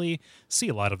didn't really see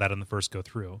a lot of that in the first go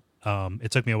through.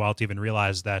 It took me a while to even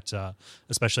realize that,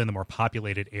 especially in the more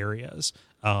populated areas,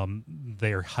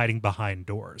 they're hiding behind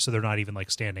doors. So they're not even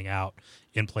standing out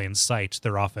in plain sight.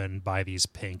 They're often by these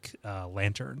pink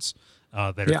lanterns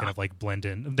that are kind of blend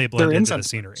in. They blend into the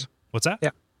scenery. Burners. What's that? Yeah.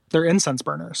 They're incense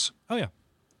burners. Oh,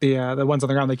 yeah. The ones on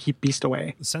the ground, they keep beast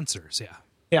away. Sensors, yeah.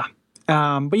 Yeah.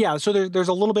 But yeah, so there's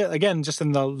a little bit, again, just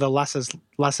in the less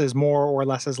is more or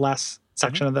less is less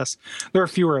section of this. There are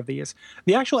fewer of these.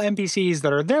 The actual NPCs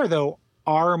that are there, though,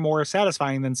 are more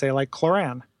satisfying than, say,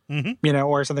 Cloran,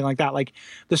 or something like that. Like,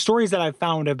 the stories that I've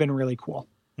found have been really cool.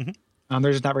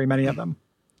 There's just not very many of them.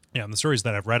 Yeah, and the stories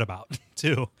that I've read about,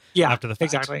 too, yeah, after the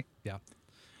fact. Exactly. Yeah.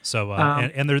 So,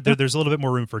 and there's a little bit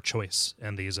more room for choice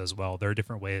in these as well. There are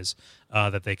different ways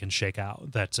that they can shake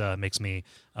out that makes me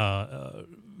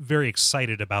very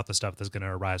excited about the stuff that's going to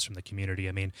arise from the community.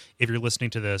 I mean, if you're listening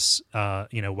to this,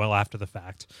 well after the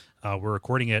fact, we're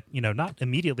recording it, not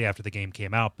immediately after the game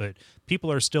came out, but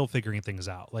people are still figuring things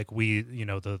out. Like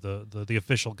the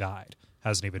official guide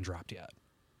hasn't even dropped yet.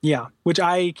 Yeah, which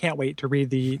I can't wait to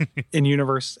read the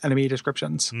in-universe enemy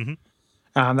descriptions.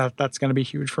 That's going to be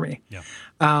huge for me.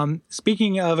 Yeah.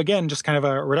 Speaking of, again, just kind of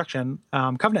a reduction,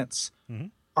 covenants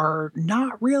are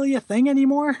not really a thing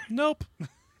anymore. Nope.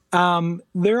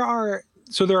 There are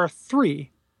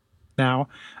 3 now.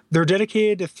 They're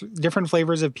dedicated to different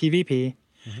flavors of PvP.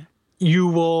 You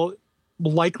will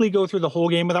likely go through the whole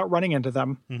game without running into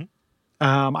them.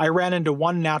 I ran into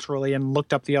one naturally and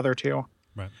looked up the other 2.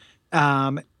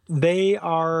 Right. They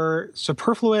are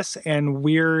superfluous and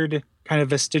weird kind of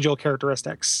vestigial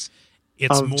characteristics.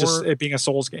 It's of more just it being a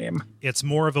Souls game. It's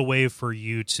more of a way for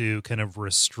you to kind of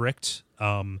restrict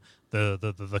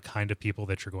the kind of people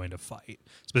that you're going to fight.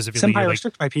 Specifically, Senpai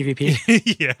restrict my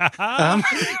PvP.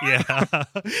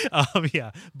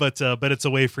 Yeah. But it's a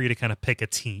way for you to kind of pick a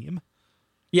team.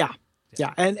 Yeah.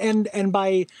 And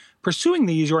by pursuing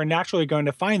these, you are naturally going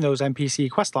to find those NPC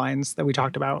quest lines that we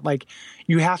talked about. Like,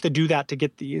 you have to do that to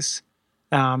get these.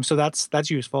 So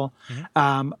that's useful.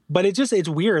 But it's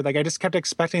weird. Like, I just kept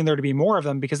expecting there to be more of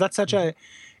them because that's such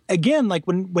again,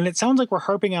 when it sounds like we're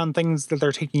harping on things that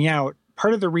they're taking out,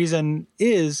 part of the reason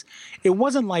is it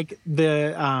wasn't like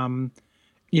the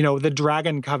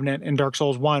Dragon Covenant in Dark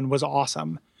Souls 1 was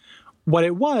awesome. What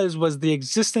it was the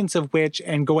existence of which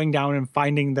and going down and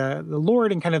finding the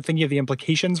Lord and kind of thinking of the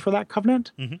implications for that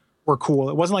covenant were cool.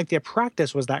 It wasn't like the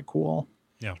practice was that cool.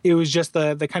 Yeah. It was just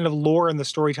the kind of lore and the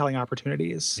storytelling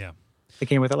opportunities that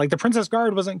came with it. Like, the Princess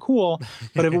Guard wasn't cool,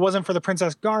 but if it wasn't for the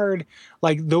Princess Guard,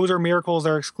 those are miracles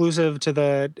that are exclusive to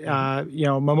the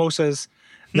mimosas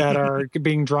that are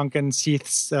being drunk in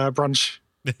Seath's brunch.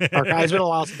 It's been a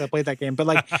while since I played that game, but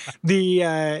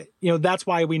that's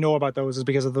why we know about those is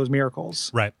because of those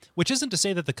miracles. Right. Which isn't to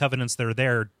say that the covenants that are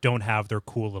there don't have their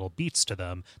cool little beats to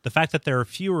them. The fact that there are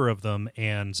fewer of them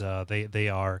and they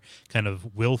are kind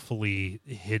of willfully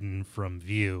hidden from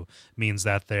view means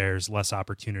that there's less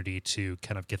opportunity to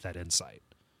kind of get that insight.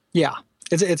 Yeah.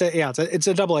 It's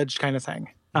a double-edged kind of thing.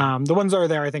 The ones that are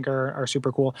there, I think, are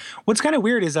super cool. What's kind of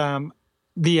weird is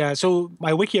so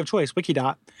my wiki of choice,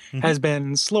 Wikidot, has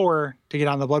been slower to get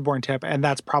on the Bloodborne tip, and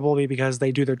that's probably because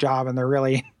they do their job and they're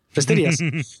really fastidious.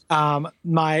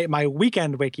 My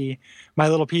weekend wiki, my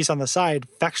little piece on the side,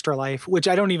 Fextra Life, which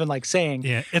I don't even like saying.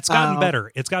 Yeah, it's gotten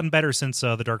better. It's gotten better since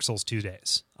the Dark Souls 2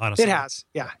 days, honestly. It has.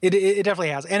 Yeah, it definitely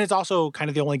has. And it's also kind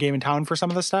of the only game in town for some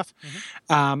of this stuff.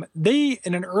 They,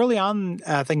 in an early on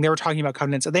thing, they were talking about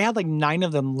covenants. They had like 9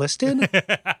 of them listed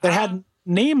that had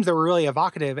names that were really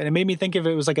evocative. And it made me think if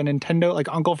it was like a Nintendo, like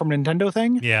Uncle from Nintendo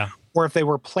thing. Yeah. Or if they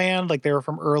were planned, like they were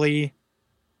from early,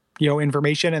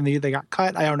 information and they got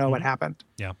cut. I don't know what happened.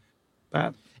 Yeah.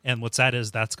 But and what's sad is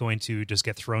that's going to just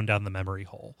get thrown down the memory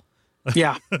hole.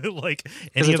 Yeah. Like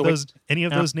any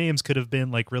of those names could have been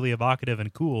like really evocative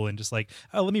and cool and just like,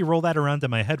 oh, let me roll that around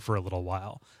in my head for a little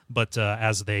while. But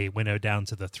as they winnow down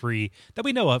to the 3 that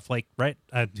we know of, like, right,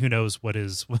 who knows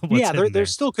what's there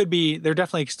still could be, there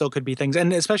definitely still could be things,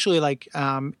 and especially like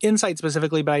Insight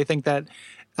specifically. But I think that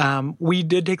we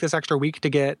did take this extra week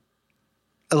to get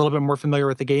a little bit more familiar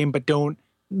with the game, but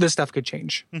this stuff could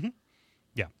change.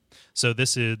 Yeah. So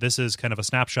this is kind of a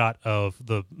snapshot of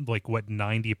the like what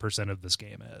 90% of this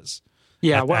game is.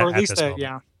 Yeah, or at least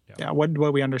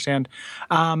what we understand.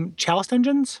 Chalice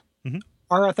dungeons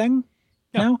are a thing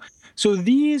now. So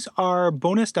these are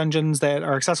bonus dungeons that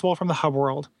are accessible from the hub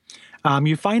world.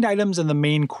 You find items in the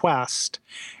main quest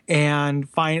and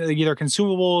find either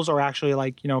consumables or actually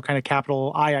like, kind of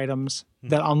capital I items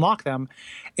that unlock them.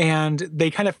 And they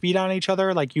kind of feed on each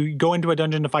other. Like you go into a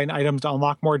dungeon to find items to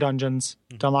unlock more dungeons,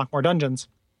 There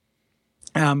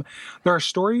are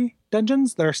story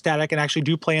dungeons that are static and actually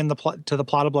do play in to the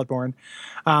plot of Bloodborne.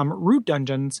 Root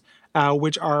dungeons,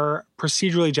 which are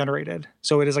procedurally generated.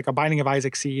 So it is like a Binding of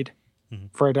Isaac seed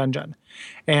for a dungeon.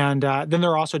 And then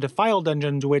there are also defiled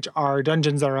dungeons, which are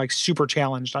dungeons that are like super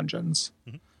challenge dungeons.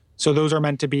 So those are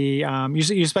meant to be,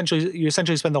 you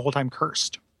essentially spend the whole time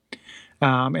cursed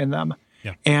in them.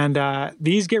 Yeah. And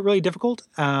these get really difficult.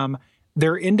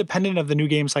 They're independent of the new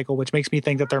game cycle, which makes me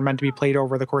think that they're meant to be played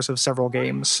over the course of several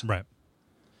games. Right.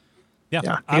 Yeah.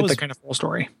 The kind of full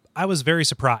story. I was very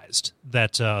surprised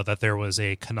that there was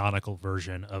a canonical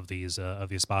version of these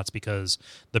spots, because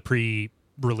the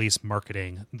pre-release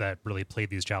marketing that really played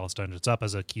these Chalice dungeons up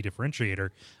as a key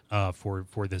differentiator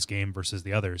for this game versus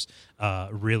the others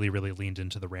really leaned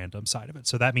into the random side of it.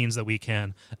 So that means that we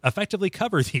can effectively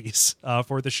cover these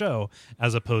for the show,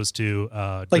 as opposed to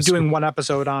like doing one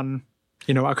episode on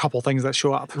a couple things that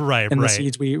show up in the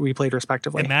seeds we played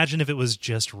respectively. Imagine if it was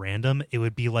just random. It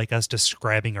would be like us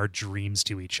describing our dreams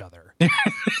to each other.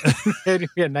 It'd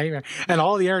be a nightmare. And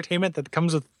all the entertainment that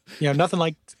comes with, nothing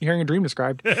like hearing a dream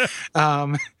described.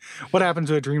 What happens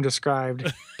to a dream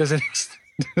described? Does it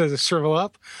shrivel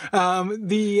up?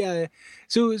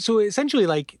 So essentially,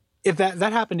 like, if that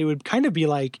happened, it would kind of be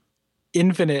like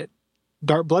infinite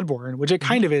Dark Bloodborne, which it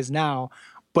kind of is now.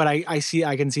 But I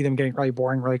can see them getting really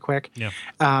boring really quick. Yeah.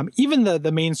 Even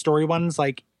the main story ones,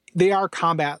 like, they are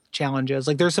combat challenges.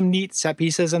 Like, there's some neat set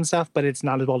pieces and stuff, but it's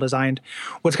not as well designed.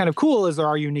 What's kind of cool is there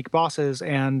are unique bosses,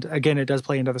 and again, it does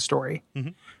play into the story.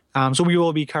 So we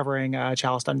will be covering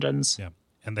Chalice dungeons. Yeah.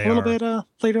 And they a little bit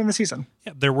later in the season.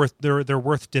 Yeah, they're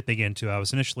worth dipping into. I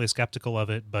was initially skeptical of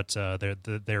it, but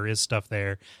there is stuff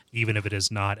there, even if it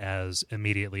is not as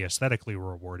immediately aesthetically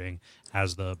rewarding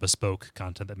as the bespoke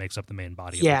content that makes up the main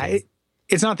body. Yeah, of the game.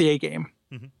 It's not the A game.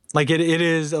 Like it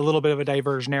is a little bit of a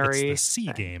diversionary. It's the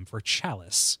C game for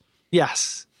Chalice.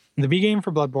 Yes, the B game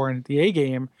for Bloodborne, the A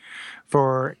game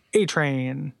for A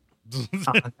Train.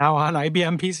 Now on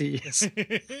IBM PCs.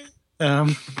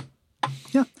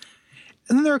 Yeah.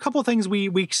 And then there are a couple of things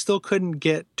we still couldn't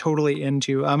get totally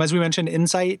into. As we mentioned,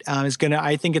 Insight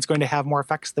I think it's going to have more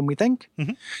effects than we think.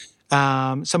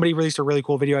 Somebody released a really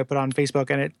cool video I put on Facebook,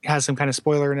 and it has some kind of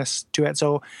spoilerness to it.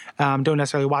 So don't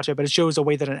necessarily watch it, but it shows a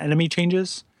way that an enemy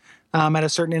changes at a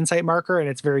certain Insight marker, and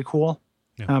it's very cool.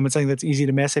 Yeah. It's something that's easy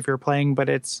to miss if you're playing, but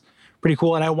it's pretty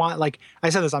cool. And I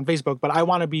said this on Facebook, but I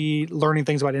want to be learning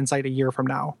things about Insight a year from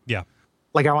now. Yeah.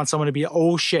 Like, I want someone to be,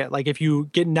 oh shit, like if you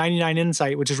get 99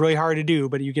 insight, which is really hard to do,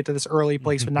 but you get to this early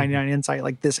place with 99 insight,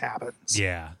 like this happens.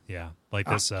 Yeah. Like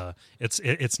this,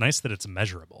 it's nice that it's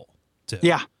measurable too.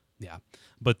 Yeah.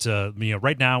 But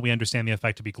right now we understand the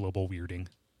effect to be global weirding,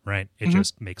 right? It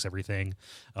just makes everything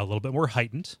a little bit more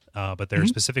heightened. But there are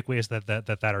specific ways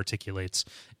that articulates,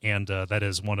 and that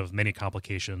is one of many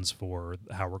complications for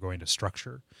how we're going to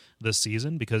structure this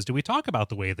season. Because do we talk about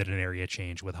the way that an area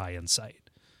changed with high insight?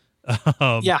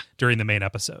 During the main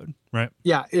episode, right?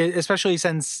 Yeah, especially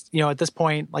since, at this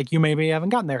point, like, you maybe haven't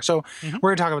gotten there. So we're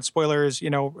going to talk about spoilers,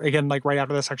 again, like right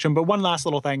after this section. But one last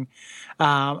little thing,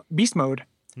 Beast Mode,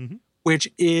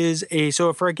 which is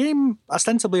so for a game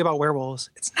ostensibly about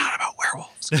werewolves, it's not about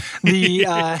werewolves.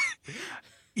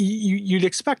 you'd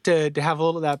expect to have a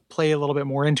little that play a little bit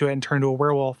more into it and turn to a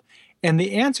werewolf. And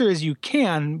the answer is you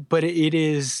can, but it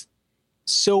is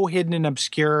so hidden and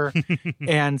obscure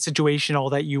and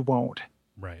situational that you won't.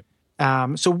 Right.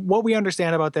 So what we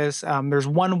understand about this, there's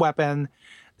one weapon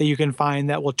that you can find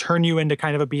that will turn you into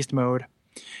kind of a beast mode.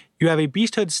 You have a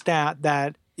beasthood stat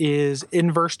that is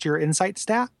inverse to your insight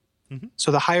stat.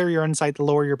 So the higher your insight, the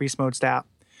lower your beast mode stat.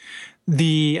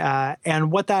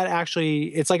 And what that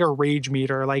actually, it's like a rage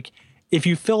meter. Like if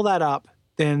you fill that up,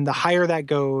 then the higher that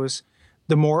goes,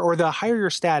 the more, or the higher your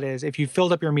stat is, if you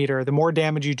filled up your meter, the more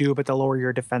damage you do, but the lower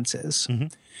your defense is.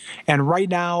 And right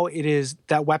now it is,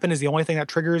 that weapon is the only thing that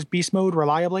triggers beast mode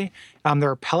reliably. There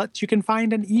are pellets you can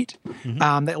find and eat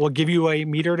that will give you a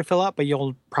meter to fill up, but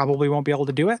you'll probably won't be able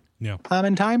to do it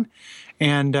in time.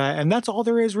 And that's all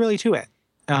there is really to it.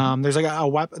 There's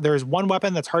like there's one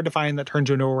weapon that's hard to find that turns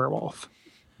you into a werewolf.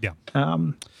 Yeah.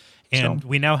 And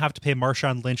we now have to pay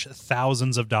Marshawn Lynch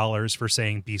thousands of dollars for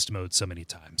saying beast mode so many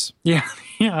times. Yeah.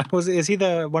 Yeah. Is he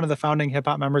one of the founding hip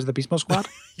hop members of the Beast Mode Squad?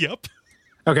 Yep.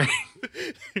 Okay.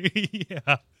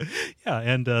 Yeah.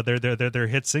 And their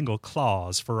hit single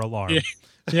 "Claws for Alarm."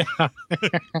 Yeah.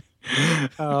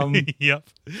 Yep.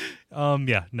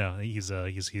 Yeah. No, he's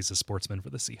a sportsman for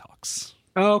the Seahawks.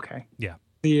 Oh, okay. Yeah.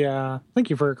 Thank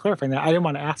you for clarifying that. I didn't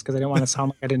want to ask because I didn't want to sound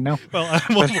like I didn't know.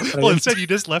 Well, instead you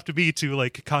just left me to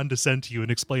like condescend to you and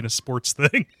explain a sports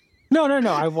thing. No.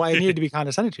 I needed to be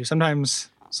condescended to. Sometimes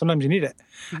you need it.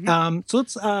 So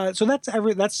it's not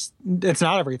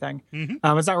everything.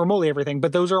 It's not remotely everything,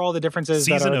 but those are all the differences.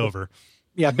 Season over.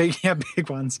 Yeah, big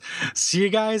ones. See you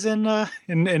guys in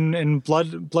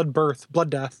blood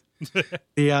death.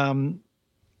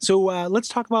 So let's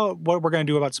talk about what we're going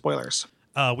to do about spoilers.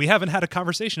 We haven't had a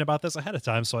conversation about this ahead of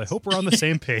time, so I hope we're on the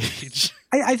same page.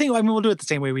 I think we'll do it the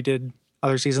same way we did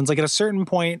other seasons. Like at a certain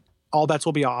point, all bets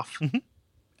will be off.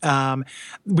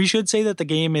 We should say that the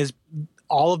game is,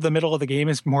 all of the middle of the game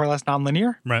is more or less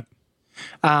nonlinear. Right.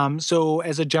 So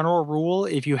as a general rule,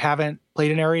 if you haven't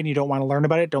played an area and you don't want to learn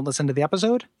about it, don't listen to the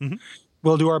episode.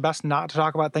 We'll do our best not to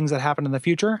talk about things that happen in the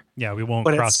future. Yeah, we won't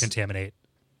cross-contaminate.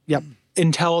 Yep.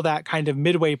 Until that kind of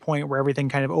midway point where everything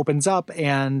kind of opens up,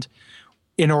 and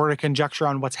in order to conjecture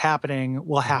on what's happening,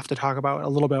 we'll have to talk about a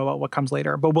little bit about what comes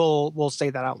later, but we'll say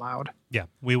that out loud. Yeah,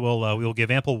 we will give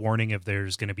ample warning if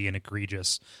there's going to be an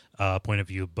egregious point of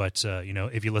view. But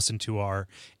if you listen to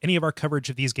any of our coverage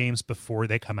of these games before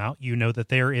they come out, you know that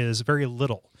there is very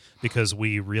little, because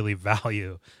we really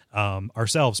value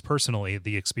ourselves personally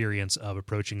the experience of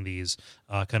approaching these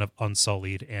kind of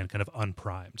unsullied and kind of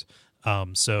unprimed.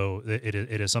 So it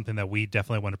is something that we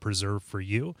definitely want to preserve for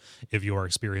you if you are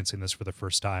experiencing this for the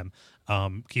first time.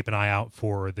 Keep an eye out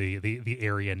for the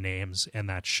area names, and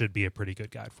that should be a pretty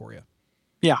good guide for you.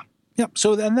 Yeah. Yep.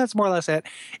 So then that's more or less it.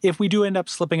 If we do end up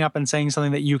slipping up and saying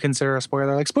something that you consider a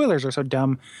spoiler, like spoilers are so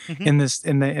dumb in the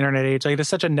internet age, like it is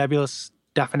such a nebulous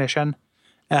definition.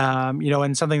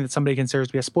 And something that somebody considers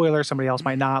to be a spoiler, somebody else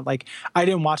might not. Like, I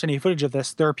didn't watch any footage of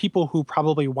this. There are people who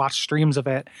probably watch streams of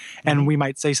it, and we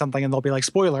might say something and they'll be like,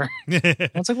 spoiler. And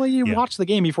it's like, well, you watched the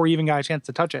game before you even got a chance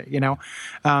to touch it,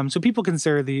 So people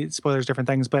consider the spoilers different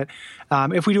things. But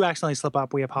if we do accidentally slip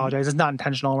up, we apologize. It's not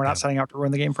intentional. We're not setting out to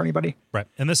ruin the game for anybody. Right.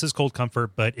 And this is cold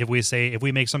comfort. But if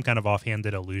we make some kind of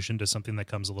offhanded allusion to something that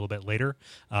comes a little bit later,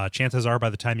 chances are by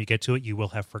the time you get to it, you will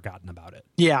have forgotten about it.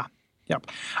 Yeah. Yep.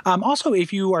 Also,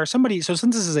 if you are somebody, so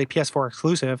since this is a PS4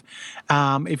 exclusive,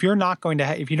 if you're not going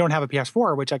to, if you don't have a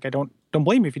PS4, which like I don't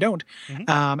blame you if you don't,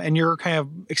 and you're kind of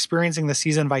experiencing the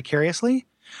season vicariously,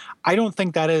 I don't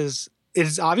think it is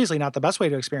obviously not the best way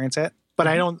to experience it, but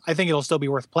I think it'll still be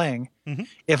worth playing.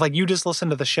 If like you just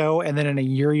listen to the show and then in a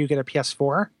year you get a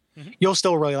PS4, you'll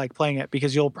still really like playing it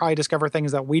because you'll probably discover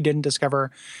things that we didn't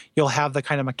discover. You'll have the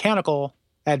kind of mechanical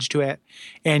edge to it,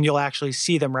 and you'll actually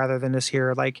see them rather than just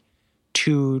hear like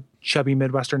two chubby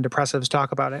Midwestern depressives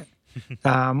talk about it,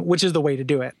 which is the way to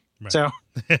do it. Right. So,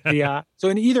 so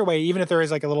in either way, even if there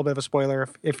is like a little bit of a spoiler,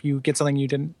 if you get something you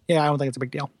didn't, I don't think it's a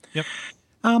big deal. Yep.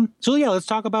 Let's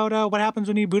talk about what happens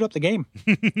when you boot up the game.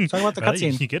 Let's talk about the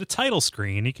cutscene. You get a title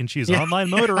screen. You can choose online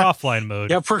mode or offline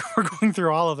mode. Yep, we're going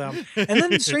through all of them. And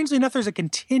then strangely enough, there's a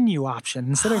continue option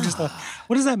instead of just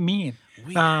what does that mean?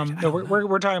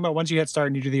 We're talking about once you hit start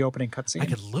and you do the opening cutscene. I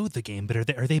could load the game, but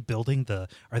are they building the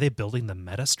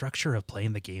meta structure of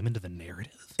playing the game into the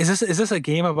narrative? Is this a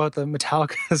game about the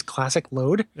Metallica's classic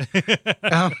load?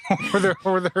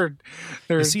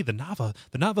 You see, the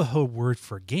Navajo word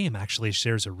for game actually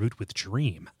shares a root with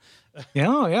dream.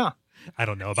 Yeah. I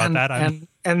don't know about that.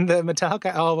 And the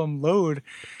Metallica album Load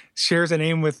shares a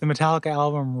name with the Metallica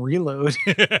album Reload.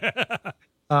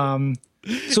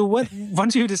 So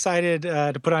once you decided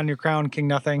to put on your crown, King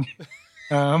Nothing,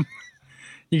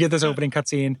 you get this opening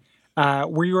cutscene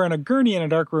where you are in a gurney in a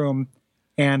dark room,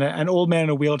 and an old man in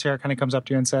a wheelchair kind of comes up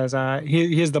to you and says,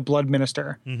 he is the Blood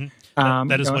Minister. Mm-hmm.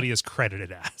 That is what he is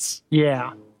credited as.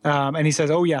 Yeah. And he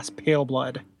says, oh, yes, pale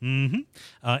blood.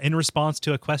 Mm-hmm. In response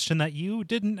to a question that you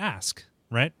didn't ask,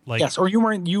 right? Like, yes, or we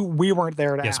weren't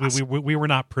there to ask. Yes, we were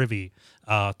not privy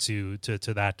to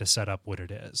that to set up what it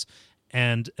is.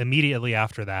 And immediately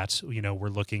after that, we're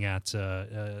looking at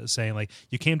saying, like,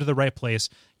 you came to the right place.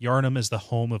 Yharnam is the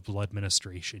home of blood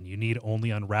ministration. You need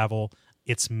only unravel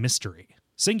its mystery.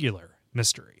 Singular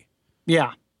mystery.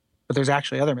 Yeah, but there's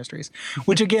actually other mysteries,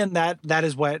 which again, that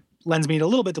is what lends me a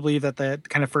little bit to believe that the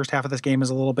kind of first half of this game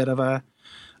is a little bit of a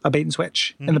bait and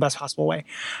switch in the best possible way.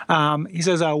 He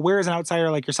says, where is an outsider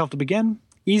like yourself to begin?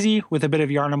 Easy, with a bit of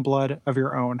Yharnam blood of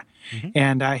your own. Mm-hmm.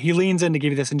 And he leans in to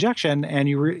give you this injection, and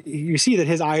you see that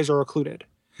his eyes are occluded,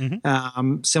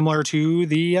 similar to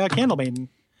the Candle Maiden.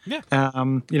 Yeah.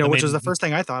 Which was the first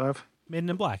thing I thought of. Maiden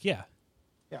in Black, yeah.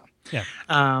 Yeah.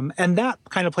 And that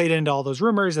kind of played into all those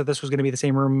rumors that this was going to be the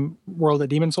same world that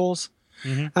Demon Souls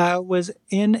was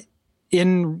in.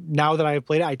 Now that I've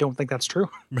played it, I don't think that's true.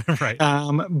 Right.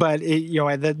 But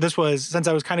this was, since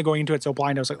I was kind of going into it so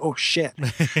blind, I was like, oh shit.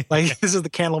 Like, this is the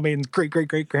Candle Maiden's great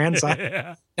grandson.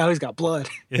 Yeah. Now he's got blood.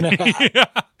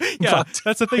 Yeah,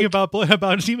 that's the thing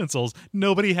about Demon Souls.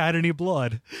 Nobody had any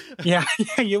blood. Yeah.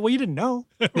 Well, you didn't know.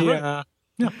 Right.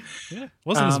 It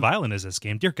wasn't as violent as this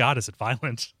game. Dear God, is it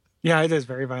violent? Yeah, it is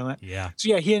very violent. Yeah. So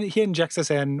yeah, he injects us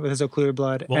in with his occluded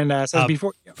blood, and says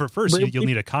before. For first, you'll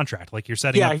need a contract. Like, you're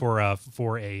setting up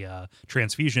for a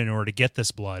transfusion in order to get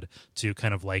this blood to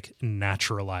kind of like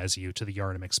naturalize you to the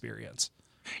Yharnam experience.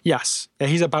 Yes,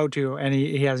 he's about to, and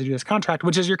he has to do this contract,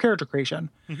 which is your character creation.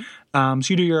 So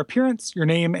you do your appearance, your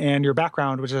name, and your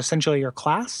background, which is essentially your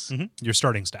class. Your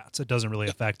starting stats. It doesn't really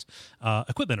affect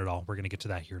equipment at all. We're going to get to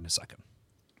that here in a second.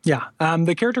 Yeah,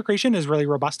 the character creation is really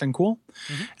robust and cool.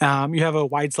 You have a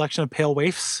wide selection of pale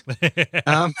waifs,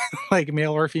 like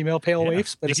male or female pale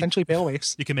waifs, but essentially pale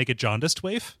waifs. You can make a jaundiced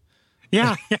waif.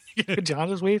 Yeah,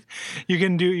 jaundiced waif. You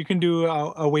can do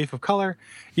a waif of color.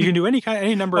 You can do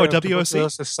any number of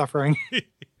tuberculosis suffering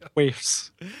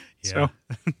waifs. Yeah.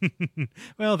 So.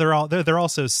 Well, they're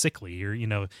also sickly.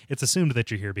 It's assumed that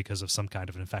you're here because of some kind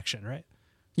of an infection, right?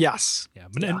 Yes. Yeah,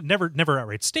 but never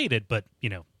outright stated, but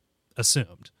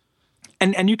assumed.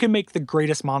 And you can make the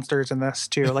greatest monsters in this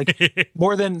too. Like,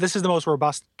 this is the most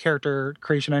robust character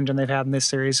creation engine they've had in this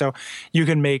series. So you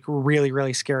can make really,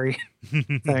 really scary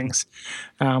things,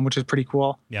 which is pretty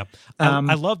cool. Yeah.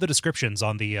 I love the descriptions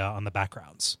on the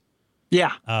backgrounds.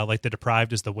 Yeah. Like the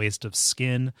deprived is the waste of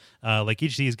skin. Like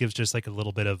each of these gives just like a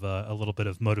little bit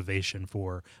of motivation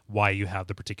for why you have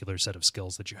the particular set of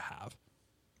skills that you have.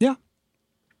 Yeah.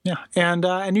 Yeah.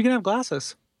 And you can have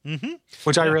glasses.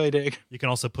 Which I really dig. You can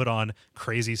also put on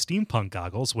crazy steampunk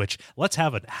goggles, which let's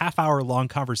have a half-hour long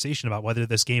conversation about whether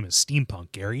this game is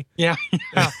steampunk, Gary. Yeah.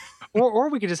 or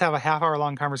we could just have a half-hour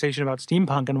long conversation about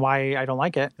steampunk and why I don't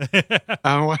like it.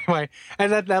 Why?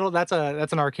 And that's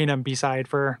an Arcanum B-side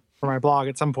for my blog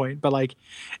at some point. But like,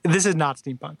 this is not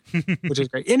steampunk, which is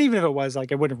great. And even if it was,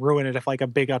 like, it wouldn't ruin it if like a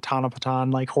big automaton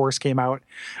like horse came out,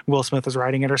 Will Smith was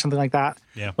riding it or something like that.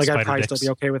 Yeah. Like, I'd probably still be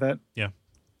okay with it. Yeah.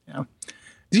 Yeah.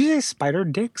 Did you say Spider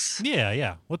Dicks?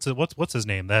 Yeah. What's his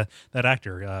name? That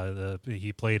actor.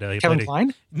 He played Kevin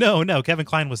Kline? No. Kevin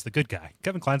Kline was the good guy.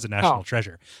 Kevin Kline's a national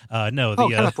treasure. Kenneth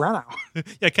Branagh.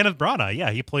 Yeah, Kenneth Branagh.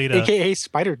 Yeah, he played AKA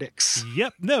Spider Dicks.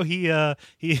 Yep. No, he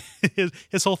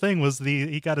his whole thing was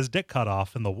he got his dick cut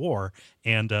off in the war,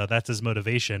 and that's his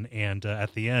motivation. And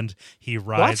at the end, he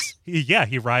rides. What?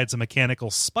 He rides a mechanical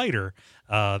spider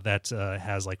that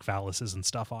has like phalluses and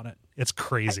stuff on it. It's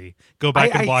crazy. Go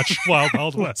back and watch Wild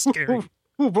Wild West, Gary.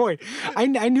 Oh boy, I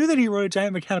knew that he rode a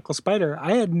giant mechanical spider.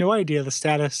 I had no idea the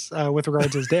status with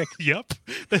regards to his dick. Yep,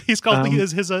 he's called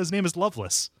his name is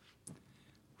Loveless.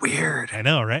 Weird. I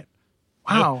know, right?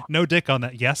 Wow. No dick on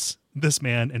that. Yes, this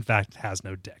man in fact has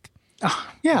no dick.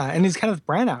 Yeah, and he's Kenneth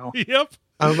Branagh. Yep.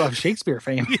 Of Shakespeare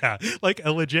fame. Yeah, like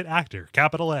a legit actor,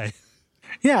 capital A.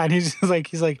 Yeah, and he's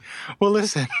like, well,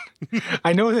 listen,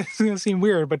 I know this is going to seem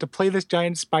weird, but to play this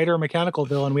giant spider mechanical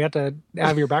villain, we have to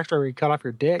have your backstory cut off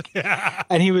your dick. Yeah.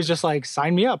 And he was just like,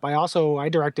 sign me up. I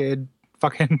directed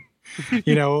fucking,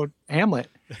 Hamlet.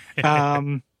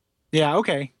 Yeah,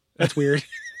 okay. That's weird.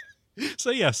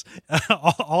 So yes,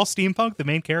 all steampunk, the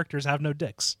main characters have no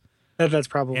dicks. That's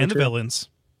probably and true. The villains.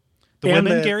 The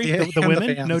women, Gary, the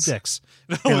women, the no dicks.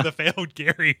 Yeah. The failed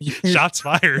Gary. Shots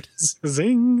fired.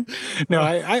 Zing. No,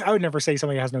 I would never say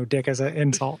somebody has no dick as an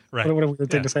insult. Right. What a weird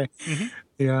thing to say. Mm-hmm.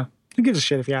 Yeah. Who gives a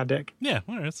shit if you had a dick? Yeah.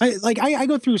 Well, I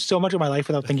go through so much of my life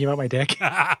without thinking about my dick.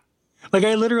 Like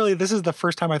I literally, this is the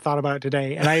first time I thought about it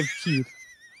today, and I've heaved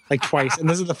like twice, and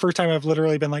this is the first time I've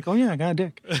literally been like, oh yeah, I got a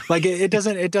dick. Like it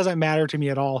doesn't matter to me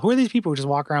at all. Who are these people who just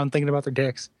walk around thinking about their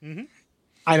dicks? Mm-hmm.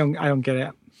 I don't get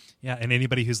it. Yeah, and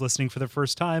anybody who's listening for the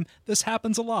first time, this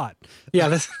happens a lot. Yeah,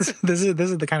 this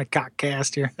is the kind of cock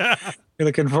cast you're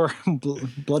looking for.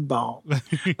 Blood ball.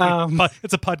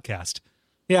 It's a podcast.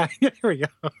 Yeah, here we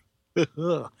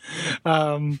go.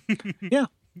 Yeah.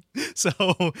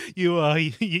 So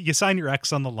you sign your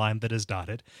X on the line that is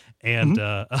dotted, and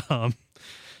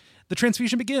the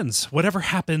transfusion begins. Whatever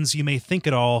happens, you may think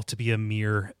it all to be a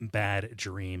mere bad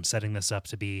dream, setting this up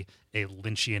to be a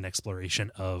Lynchian exploration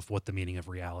of what the meaning of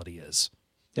reality is.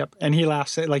 Yep, and he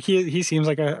laughs. Like he seems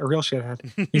like a real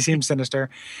shithead. He seems sinister,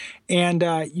 and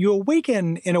you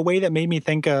awaken in a way that made me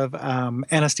think of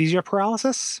anesthesia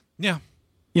paralysis. Yeah,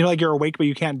 you know, like you're awake but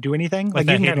you can't do anything. Like you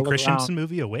that can Hayden kind of Christensen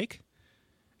movie, Awake.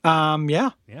 Yeah.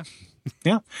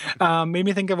 Yeah. Made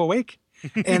me think of Awake.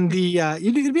 And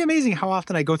it'd be amazing how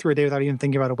often I go through a day without even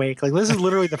thinking about Awake. Like this is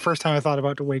literally the first time I thought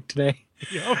about Awake today.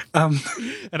 Yep.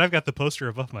 And I've got the poster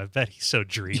above my bed. He's so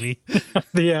dreamy.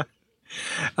 Yeah.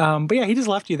 But yeah, he just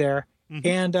left you there,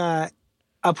 and a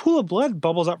pool of blood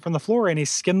bubbles up from the floor, and a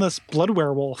skinless blood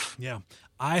werewolf. Yeah.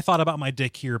 I thought about my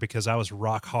dick here because I was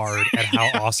rock hard at how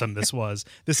awesome this was.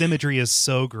 This imagery is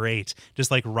so great.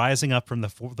 Just like rising up from the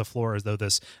floor as though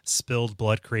this spilled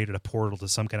blood created a portal to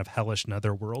some kind of hellish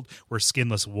netherworld where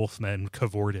skinless wolfmen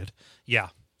cavorted. Yeah.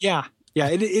 Yeah. Yeah.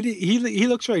 He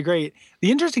looks really great. The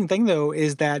interesting thing, though,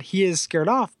 is that he is scared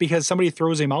off because somebody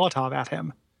throws a Molotov at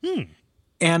him.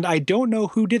 And I don't know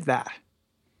who did that.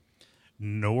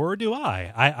 Nor do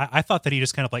I. I thought that he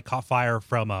just kind of like caught fire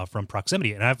from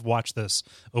proximity, and I've watched this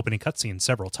opening cutscene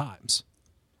several times.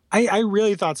 I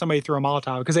really thought somebody threw a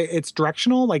Molotov because it's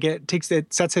directional. Like it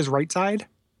sets his right side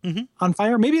on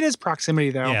fire. Maybe it is proximity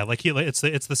though. Yeah, like it's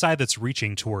the side that's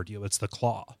reaching toward you. It's the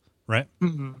claw, right?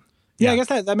 Mm-hmm. Yeah, I guess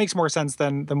that makes more sense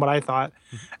than what I thought.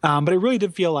 But it really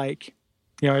did feel like.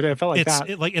 It felt like that.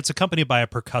 It's accompanied by a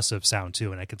percussive sound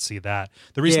too, and I could see that.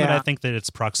 The reason that I think that it's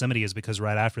proximity is because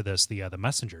right after this, the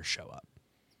messengers show up.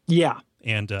 Yeah,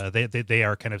 and they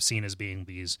are kind of seen as being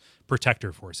these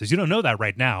protector forces. You don't know that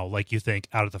right now. Like you think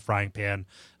out of the frying pan,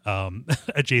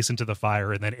 adjacent to the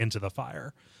fire, and then into the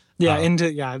fire. Yeah,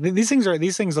 These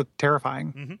things look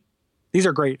terrifying. Mm-hmm. These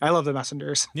are great. I love the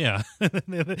messengers. Yeah,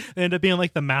 they end up being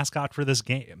like the mascot for this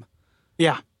game.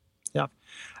 Yeah. Yeah.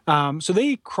 So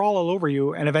they crawl all over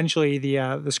you, and eventually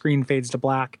the screen fades to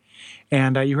black,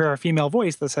 and you hear a female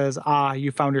voice that says,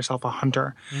 you found yourself a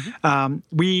hunter.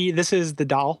 Mm-hmm. This is the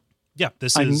doll. Yeah,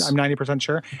 I'm 90%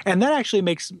 sure. And that actually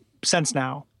makes sense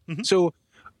now. Mm-hmm. So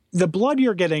the blood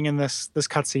you're getting in this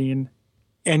cutscene,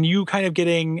 and you kind of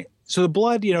getting, so the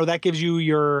blood, that gives you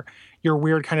your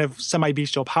weird kind of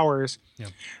semi-bestial powers. Yeah.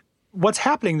 What's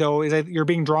happening though, is that you're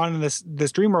being drawn in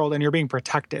this dream world and you're being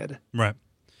protected. Right.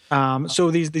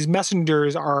 So these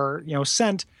messengers are,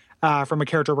 sent from a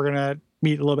character we're going to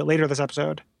meet a little bit later this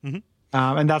episode. Mm-hmm.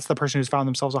 And that's the person who's found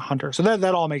themselves a hunter. So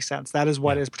that all makes sense. That is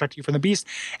what is protecting you from the beast.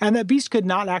 And that beast could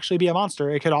not actually be a monster.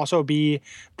 It could also be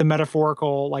the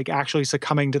metaphorical, like actually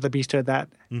succumbing to the beasthood that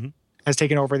has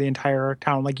taken over the entire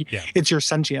town. Like it's your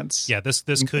sentience. Yeah. This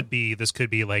could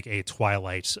be like a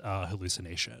Twilight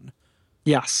hallucination.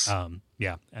 Yes.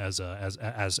 As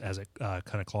it kind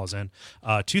of claws in.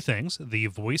 Two things: the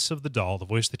voice of the doll, the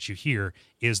voice that you hear,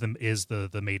 is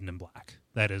the Maiden in Black.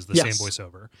 That is the same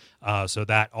voiceover. So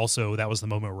that was the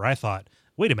moment where I thought,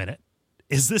 wait a minute,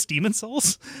 is this Demon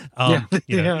Souls?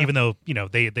 Even though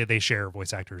they share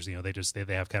voice actors,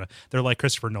 they have kind of, they're like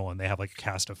Christopher Nolan. They have like a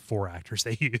cast of 4 actors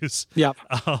they use. Yep.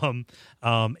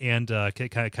 And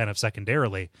kind of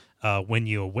secondarily, when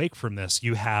you awake from this,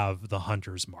 you have the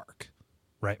hunter's mark.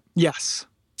 Right. Yes.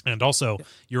 And also,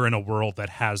 you're in a world that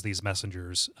has these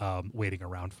messengers waiting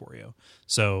around for you.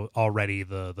 So already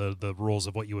the rules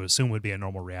of what you would assume would be a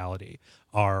normal reality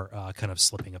are kind of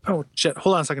slipping apart. Oh shit!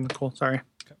 Hold on a second, Nicole. Sorry.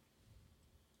 Okay.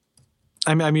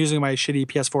 I'm using my shitty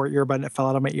PS4 earbud and it fell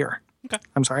out of my ear. Okay.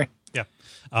 I'm sorry. Yeah.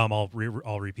 I'll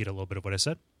repeat a little bit of what I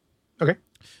said. Okay.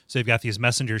 So you've got these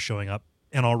messengers showing up,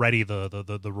 and already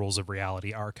the rules of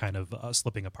reality are kind of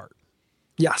slipping apart.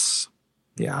 Yes.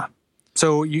 Yeah.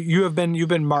 So you've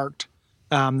been marked.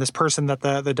 This person that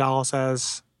the doll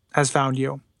says has found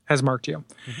you, has marked you,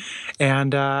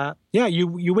 and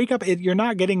you wake up. You're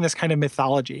not getting this kind of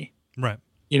mythology, right?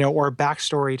 Or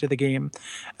backstory to the game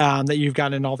that you've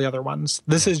got in all the other ones.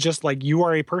 This is just like you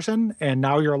are a person, and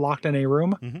now you're locked in a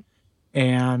room,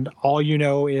 and all you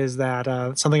know is that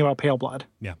something about pale blood.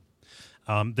 Yeah.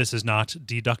 This is not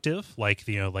deductive, like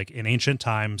like in ancient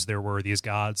times there were these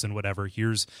gods and whatever.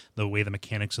 Here's the way the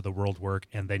mechanics of the world work,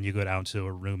 and then you go down to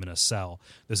a room in a cell.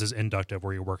 This is inductive,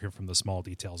 where you're working from the small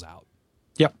details out.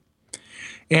 Yep.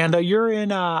 And you're in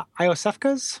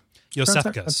Iosefka's?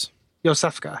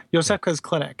 Yosefka's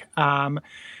clinic.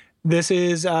 This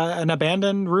is an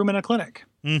abandoned room in a clinic.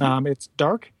 It's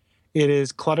dark. It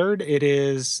is cluttered. It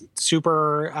is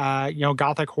super,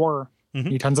 gothic horror.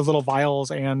 Tons of little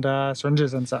vials and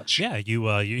syringes and such. Yeah, you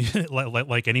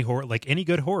like any horror, like any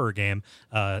good horror game.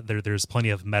 There's plenty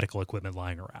of medical equipment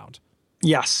lying around.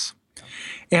 Yes,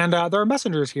 and there are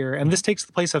messengers here, and this takes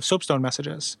the place of soapstone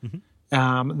messages. They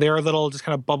are little, just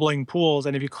kind of bubbling pools,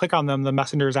 and if you click on them, the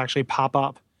messengers actually pop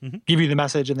up, give you the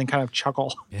message, and then kind of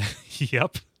chuckle.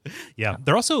 Yep. Yeah,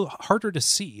 they're also harder to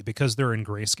see because they're in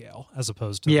grayscale as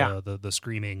opposed to the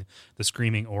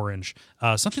screaming orange.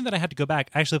 Something that I had to go back.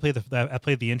 I actually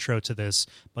played the intro to this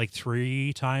like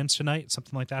 3 times tonight,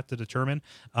 something like that, to determine.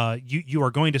 You are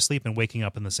going to sleep and waking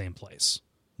up in the same place.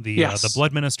 The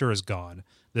blood minister is gone.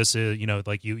 This is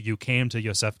like you came to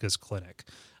Yosefka's clinic,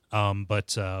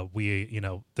 but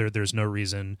there's no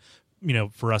reason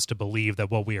for us to believe that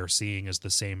what we are seeing is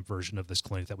the same version of this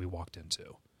clinic that we walked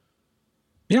into.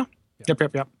 Yeah.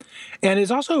 Yep. And it's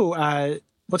also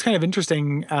what's kind of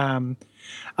interesting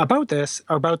about this,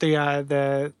 about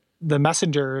the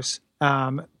messengers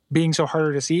being so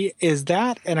harder to see, is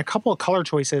that, and a couple of color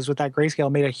choices with that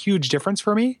grayscale made a huge difference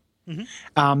for me.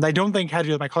 I don't think had to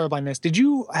do with my colorblindness. Did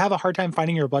you have a hard time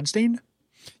finding your bloodstain?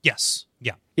 Yes.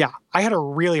 Yeah. Yeah, I had a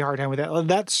really hard time with it.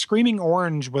 That screaming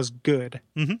orange was good.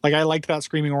 Like I liked that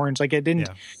screaming orange. Like it didn't.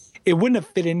 Yeah. It wouldn't have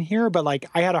fit in here, but like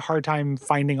I had a hard time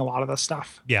finding a lot of the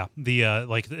stuff. Yeah, the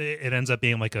it ends up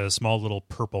being like a small little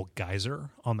purple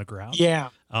geyser on the ground. Yeah.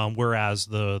 Whereas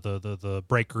the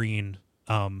bright green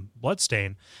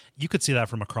bloodstain, you could see that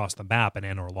from across the map in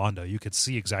Anne Orlando. You could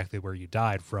see exactly where you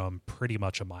died from pretty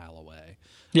much a mile away.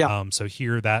 Yeah. So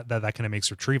here that kind of makes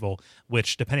retrieval,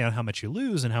 which depending on how much you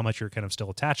lose and how much you're kind of still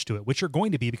attached to it, which you're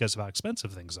going to be because of how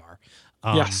expensive things are.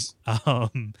 Yes.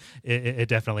 It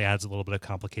definitely adds a little bit of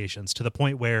complications, to the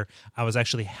point where I was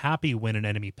actually happy when an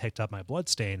enemy picked up my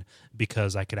bloodstain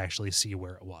because I could actually see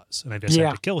where it was, and I just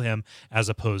had to kill him as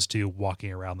opposed to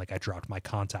walking around like I dropped my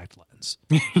contact lens.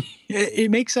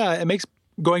 it makes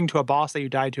going to a boss that you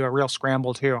died to a real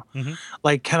scramble too.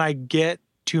 Like, can I get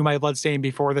to my bloodstain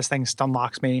before this thing stun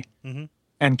locks me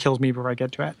and kills me before I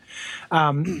get to it?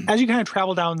 As you kind of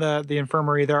travel down the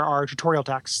infirmary, there are tutorial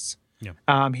texts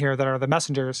here that are the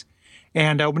messengers.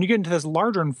 And when you get into this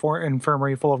larger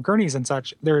infirmary full of gurneys and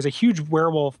such, there is a huge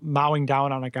werewolf mowing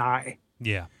down on a guy.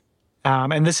 Yeah.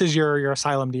 And this is your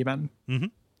asylum demon.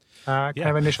 Kind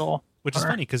of initial. Which is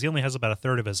funny because he only has about a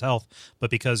third of his health,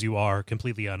 but because you are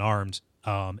completely unarmed,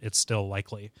 it's still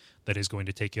likely that he's going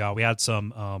to take you out. We had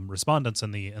some respondents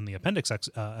in the appendix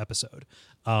episode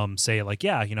say like,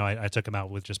 I took him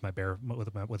out with just my bare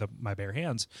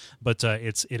hands, but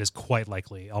it is quite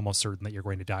likely, almost certain, that you're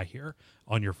going to die here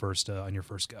on your first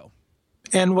go.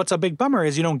 And what's a big bummer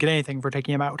is you don't get anything for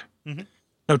taking him out.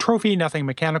 No trophy, nothing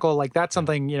mechanical. Like that's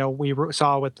something we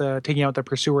saw with the taking out the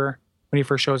pursuer when he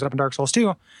first shows up in Dark Souls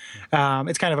 2.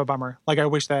 It's kind of a bummer. Like I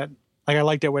wish that, like I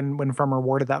liked it when From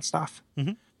rewarded that stuff.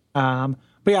 But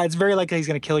yeah, it's very likely he's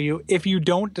going to kill you. If you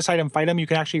don't decide to fight him, you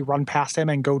can actually run past him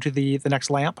and go to the next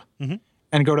lamp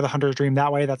and go to the Hunter's Dream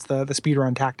that way. That's the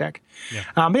speedrun tactic.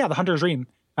 But yeah, the Hunter's Dream.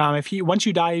 Once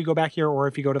you die, you go back here, or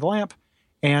if you go to the lamp,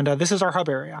 and this is our hub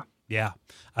area. Yeah,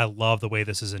 I love the way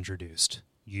this is introduced.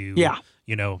 You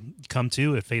come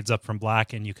to, it fades up from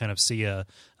black, and you kind of see a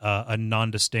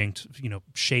non-distinct,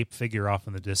 shape figure off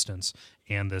in the distance,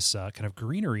 and this kind of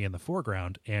greenery in the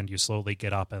foreground, and you slowly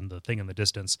get up, and the thing in the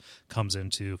distance comes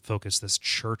into focus, this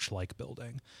church-like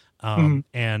building.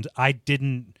 And I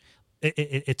didn't,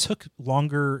 it took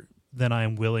longer than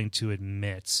I'm willing to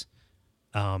admit,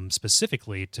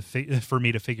 specifically for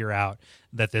me to figure out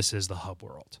that this is the hub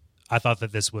world. I thought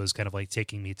that this was kind of like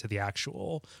taking me to the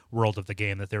actual world of the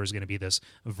game, that there was going to be this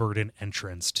verdant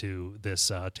entrance to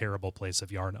this terrible place of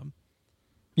Yharnam.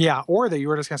 Yeah, or that you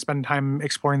were just going to spend time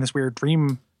exploring this weird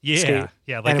dream state.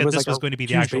 Yeah, like this was going to be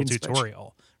the actual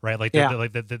tutorial, right? Like,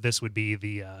 this would be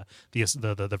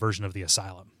the version of the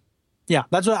asylum. Yeah,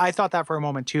 that's what I thought that for a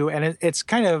moment too, and it's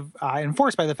kind of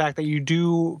enforced by the fact that you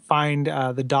do find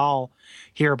the doll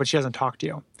here, but she doesn't talk to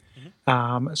you.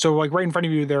 So like right in front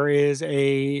of you, there is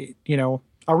a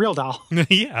real doll.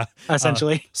 Yeah.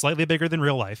 Essentially. Slightly bigger than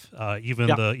real life. Even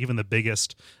the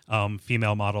biggest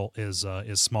female model is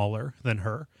smaller than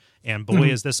her. And boy,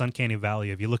 is this uncanny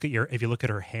valley. If you look at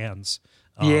her hands,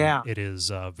 it is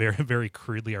very, very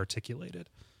crudely articulated.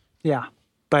 Yeah.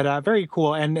 But very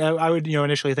cool. And I would,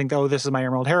 initially think, oh, this is my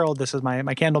Emerald Herald, this is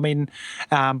my Candle Maiden.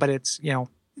 But it's,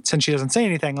 since she doesn't say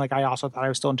anything, like I also thought I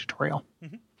was still in tutorial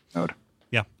mode.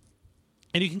 Yeah.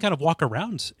 And you can kind of walk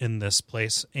around in this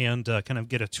place and kind of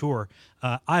get a tour.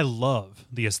 I love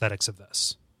the aesthetics of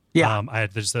this. Yeah.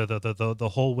 There's the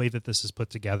whole way that this is put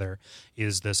together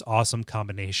is this awesome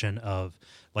combination of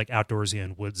like outdoorsy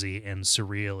and woodsy and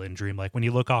surreal and dreamlike. When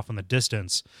you look off in the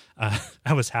distance,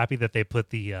 I was happy that they put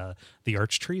the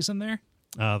arch trees in there.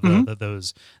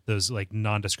 Those like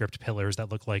nondescript pillars that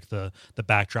look like the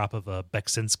backdrop of a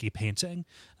Beksinski painting,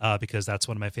 because that's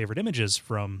one of my favorite images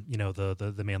from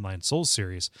the Mainline Souls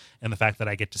series, and the fact that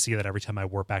I get to see that every time I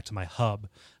warp back to my hub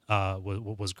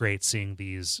was great. Seeing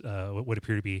these what would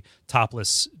appear to be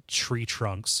topless tree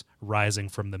trunks rising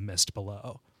from the mist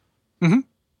below.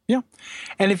 Yeah,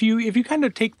 and if you kind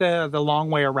of take the long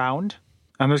way around,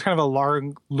 there's kind of a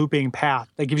long looping path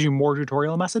that gives you more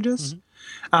tutorial messages.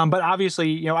 But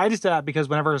obviously, I just did that because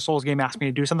whenever a Souls game asks me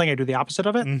to do something, I do the opposite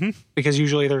of it. Because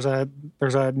usually there's a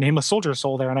nameless soldier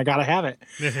soul there, and I gotta have it.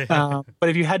 But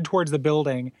if you head towards the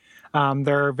building,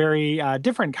 there are very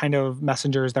different kind of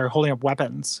messengers that are holding up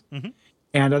weapons,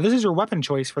 and this is your weapon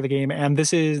choice for the game, and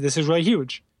this is really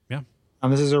huge. Yeah,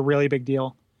 this is a really big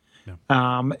deal.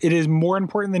 Yeah. It is more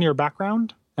important than your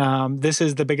background. This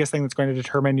is the biggest thing that's going to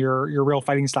determine your real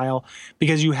fighting style,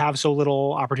 because you have so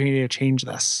little opportunity to change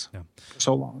this for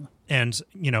so long. And,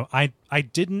 I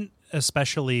didn't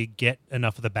especially get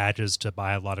enough of the badges to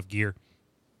buy a lot of gear.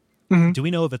 Do we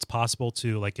know if it's possible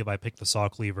to, like, if I pick the saw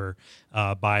cleaver,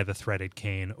 buy the threaded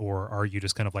cane, or are you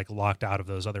just kind of like locked out of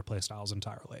those other play styles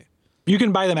entirely? You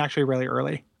can buy them actually really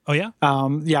early. Oh, yeah?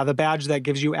 The badge that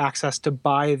gives you access to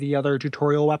buy the other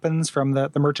tutorial weapons from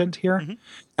the merchant here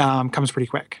comes pretty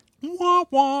quick. Wah,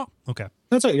 wah. Okay.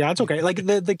 That's okay. Yeah, it's okay. Like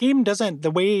the game doesn't,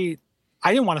 the way,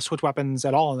 I didn't want to switch weapons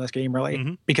at all in this game,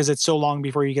 really, because it's so long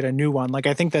before you get a new one. Like,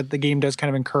 I think that the game does kind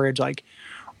of encourage, like,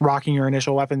 rocking your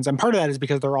initial weapons. And part of that is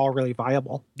because they're all really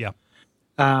viable. Yeah.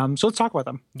 So let's talk about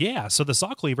them. Yeah. So the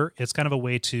saw cleaver, it's kind of a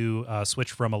way to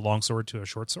switch from a long sword to a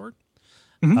short sword.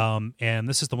 And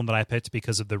this is the one that I picked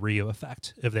because of the Ryu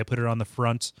effect. If they put it on the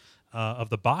front of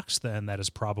the box, then that is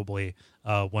probably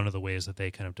one of the ways that they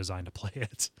kind of designed to play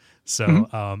it. So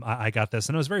I got this,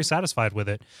 and I was very satisfied with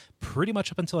it pretty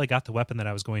much up until I got the weapon that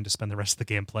I was going to spend the rest of the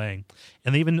game playing.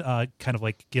 And they even kind of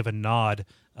like give a nod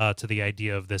to the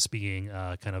idea of this being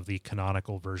kind of the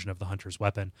canonical version of the hunter's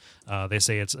weapon. They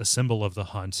say it's a symbol of the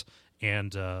hunt.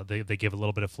 And they give a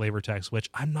little bit of flavor text, which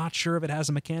I'm not sure if it has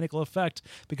a mechanical effect,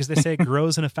 because they say it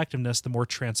grows in effectiveness the more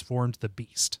transformed the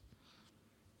beast.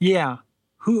 Yeah,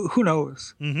 who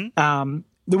knows? The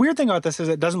weird thing about this is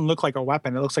it doesn't look like a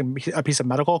weapon. It looks like a piece of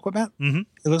medical equipment. It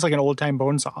looks like an old-time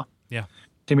bone saw. Yeah,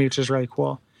 to me, which is really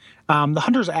cool. The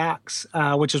Hunter's Axe,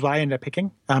 which is what I ended up picking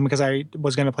because I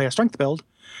was going to play a strength build.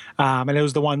 And it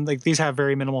was the one, like, these have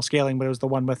very minimal scaling, but it was the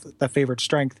one with the favored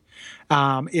strength,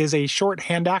 is a short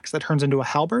hand axe that turns into a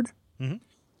halberd,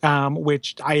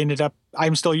 which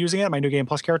I'm still using it, my New Game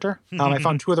Plus character. I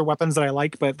found two other weapons that I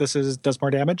like, but this does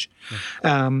more damage.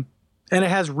 And it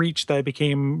has reach that I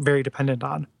became very dependent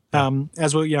on.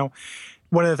 As well,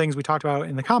 one of the things we talked about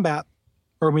in the combat,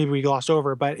 or maybe we glossed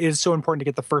over, but it is so important to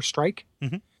get the first strike.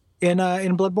 In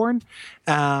Bloodborne,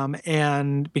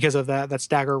 and because of that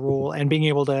stagger rule, and being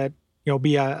able to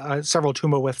be a several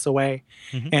tumba widths away,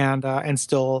 and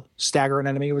still stagger an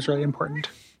enemy was really important.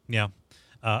 Yeah,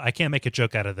 I can't make a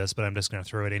joke out of this, but I'm just going to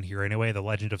throw it in here anyway. The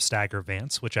Legend of Stagger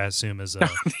Vance, which I assume is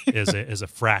a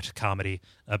frat comedy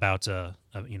about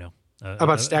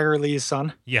about Stagger Lee's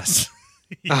son. Yes.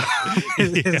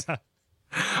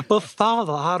 But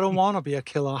father, I don't want to be a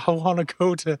killer. I want to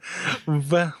go to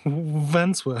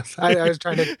Vensworth. I was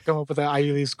trying to come up with an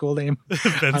Ivy League school name.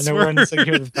 I know we're in the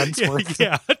here with Vensworth.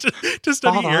 Yeah, to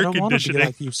study father, air I don't conditioning. Want to be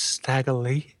like you, Stagger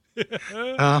Lee.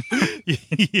 But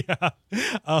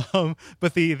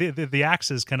the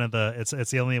axe is kind of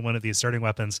it's the only one of these starting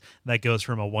weapons that goes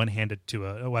from a one-handed to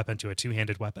a weapon to a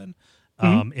two-handed weapon.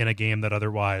 In a game that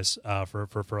otherwise, for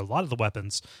a lot of the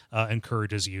weapons,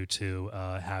 encourages you to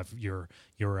have your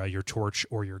torch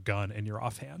or your gun in your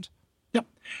offhand. Yep.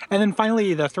 And then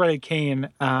finally, the threaded cane,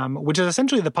 which is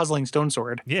essentially the puzzling stone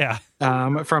sword. Yeah.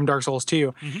 From Dark Souls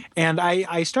 2. And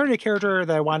I started a character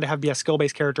that I wanted to have be a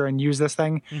skill-based character and use this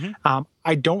thing.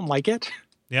 I don't like it.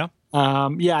 Yeah.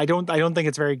 I don't think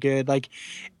it's very good. Like,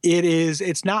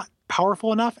 it's not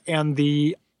powerful enough, and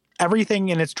everything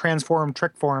in its transform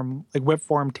trick form, like whip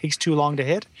form, takes too long to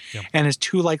hit, and is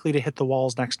too likely to hit the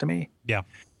walls next to me. Yeah.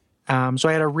 So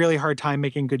I had a really hard time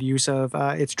making good use of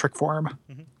its trick form.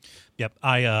 Yep.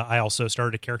 I also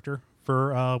started a character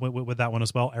for with that one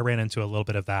as well. I ran into a little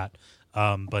bit of that,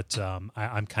 but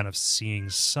I'm kind of seeing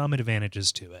some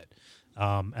advantages to it,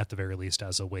 at the very least,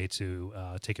 as a way to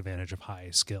take advantage of high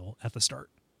skill at the start.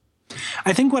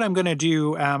 I think what I'm going to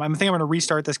do, I think I'm going to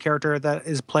restart this character that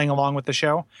is playing along with the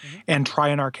show and try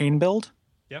an arcane build.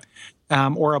 Yep.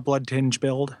 Or a blood tinge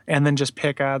build, and then just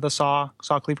pick the saw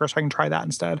cleaver so I can try that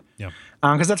instead. Yeah.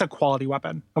 Because that's a quality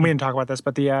weapon. And we didn't talk about this,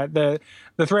 but the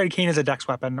threaded cane is a dex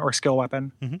weapon or skill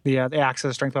weapon. The axe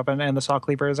is a strength weapon, and the saw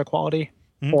cleaver is a quality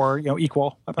or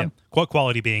equal weapon. Yeah.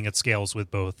 Quality being it scales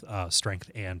with both strength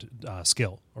and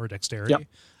skill or dexterity. Yep.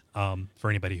 For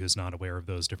anybody who's not aware of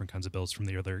those different kinds of builds from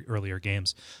the earlier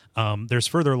games. There's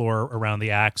further lore around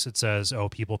the axe. It says,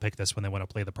 people pick this when they want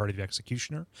to play the part of the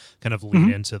executioner, kind of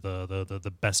lean into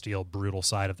the bestial, brutal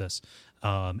side of this.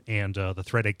 And the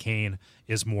threaded cane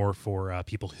is more for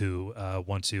people who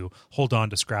want to hold on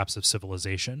to scraps of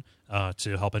civilization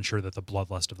to help ensure that the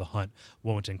bloodlust of the hunt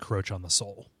won't encroach on the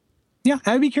soul. Yeah,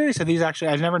 I'd be curious if these actually,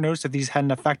 I've never noticed if these had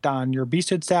an effect on your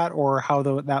beasthood stat or how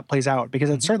that plays out, because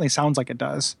it certainly sounds like it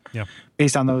does. Yeah.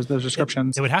 Based on those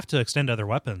descriptions. It would have to extend to other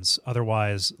weapons.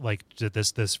 Otherwise, like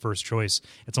this first choice,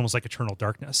 it's almost like Eternal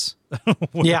Darkness.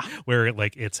 Where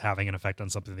it's having an effect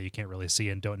on something that you can't really see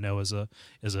and don't know is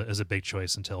a big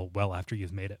choice until well after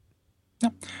you've made it.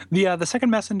 Yeah. The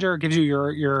second messenger gives you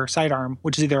your sidearm,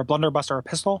 which is either a blunderbuss or a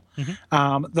pistol.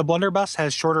 The blunderbuss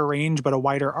has shorter range but a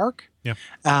wider arc. Yeah.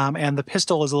 And the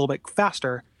pistol is a little bit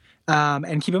faster.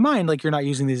 And keep in mind, like, you're not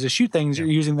using these to shoot things; you're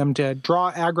using them to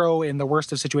draw aggro in the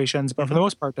worst of situations, but for the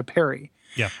most part, to parry.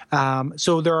 Yeah.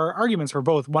 So there are arguments for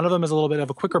both. One of them is a little bit of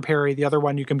a quicker parry. The other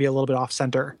one, you can be a little bit off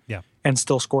center. Yeah. And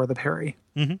still score the parry.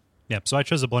 Yeah. So I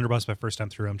chose the blunderbuss my first time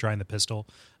through. I'm trying the pistol,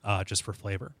 just for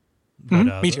flavor.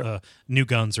 But Me too. New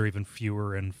guns are even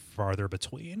fewer and farther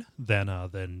between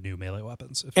than new melee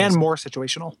weapons. And more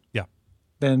situational. Yeah.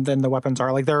 Than the weapons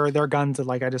are. Like, there are guns that,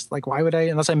 like, I just, like, why would I,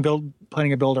 unless I'm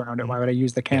planning a build around it, why would I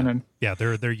use the cannon? Yeah,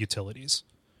 they're utilities.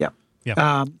 Yeah.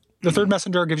 Yeah. The third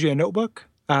messenger gives you a notebook,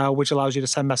 which allows you to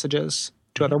send messages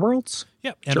to other worlds.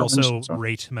 Yeah, and also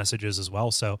rate messages as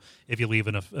well. So if you leave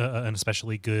an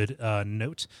especially good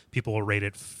note, people will rate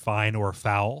it fine or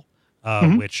foul,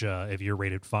 which if you're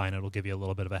rated fine, it'll give you a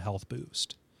little bit of a health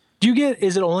boost.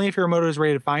 Is it only if your motor is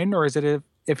rated fine, or is it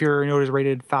if your note is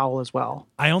rated foul as well?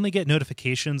 I only get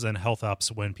notifications and health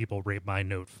ups when people rate my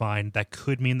note fine. That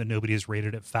could mean that nobody has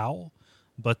rated it foul,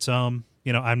 but I'm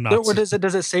not. Or does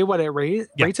it say what it rates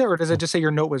it, or does it just say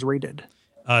your note was rated?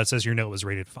 It says your note was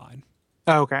rated fine.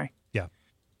 Oh, okay. Yeah.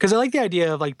 Because I like the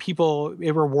idea of, like, people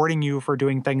rewarding you for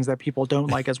doing things that people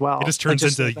don't like as well. It just turns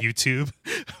into YouTube,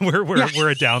 where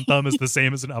a down thumb is the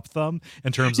same as an up thumb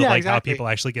in terms of how people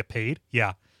actually get paid.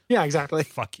 Yeah. Yeah, exactly.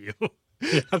 Fuck you.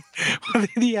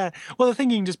 Yeah. The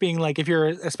thinking just being, like, if you're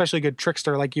an especially good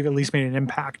trickster, like, you've at least made an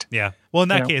impact. Yeah. Well, in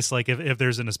that case, like, if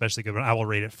there's an especially good one, I will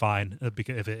rate it fine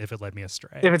because if it led me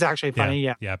astray. If it's actually funny,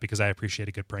 yeah. Yeah, because I appreciate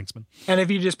a good pranksman. And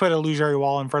if you just put a illusory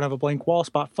wall in front of a blank wall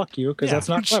spot, fuck you, because that's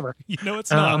not clever.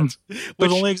 It's not.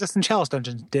 Those only exist in Chalice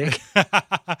dungeons, dick.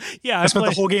 Yeah, I spent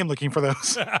the whole game looking for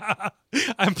those.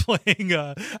 I'm playing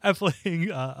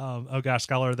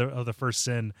Scholar of the First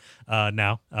Sin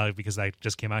now, because I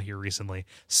just came out here recently.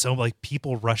 So, like,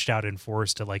 people rushed out in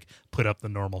force to, like, put up the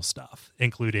normal stuff,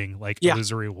 including, like,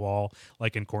 illusory wall,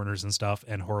 like, in corners and stuff,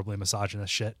 and horribly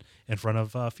misogynist shit in front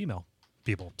of female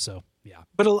people. So, yeah.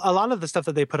 But a lot of the stuff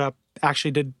that they put up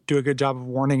actually did do a good job of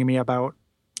warning me about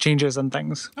changes and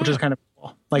things, which is kind of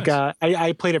cool. Like, nice.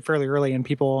 I played it fairly early, and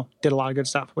people did a lot of good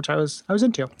stuff, which I was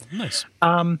into. Nice.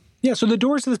 Yeah. So the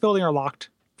doors to this building are locked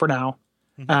for now.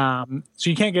 So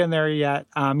you can't get in there yet.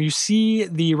 You see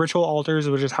the ritual altars,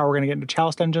 which is how we're going to get into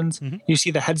Chalice dungeons. You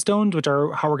see the headstones, which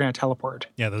are how we're going to teleport.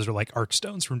 Yeah, those are like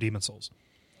Arcstones from Demon Souls.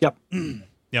 Yep.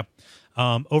 Yep.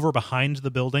 Over behind the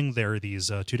building, there are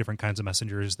these two different kinds of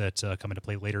messengers that come into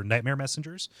play later. Nightmare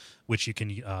messengers, which you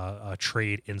can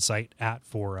trade insight at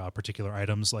for particular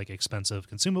items like expensive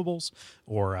consumables,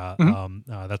 or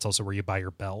that's also where you buy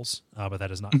your bells, but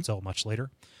that is not until much later.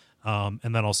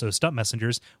 And then also stump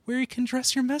messengers, where you can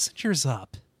dress your messengers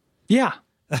up. Yeah.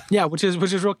 Yeah, which is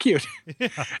real cute.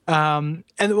 And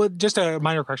just a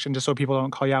minor correction, just so people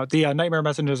don't call you out. The nightmare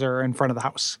messengers are in front of the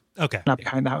house. Okay. Not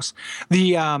behind the house.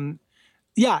 And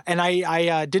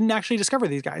I didn't actually discover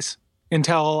these guys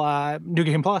until New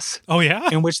Game Plus. Oh, yeah?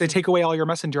 In which they take away all your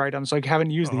messenger items, so I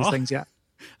haven't used these things yet.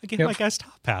 I gave my guys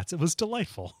top hats. It was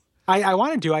delightful. I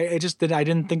wanted to. I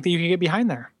didn't think that you could get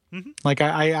behind there. Like,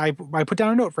 I put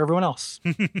down a note for everyone else.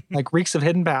 Like, reeks of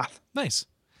Hidden Path. Nice.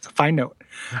 It's a fine note.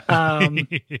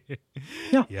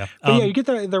 Yeah. Yeah. But yeah, you get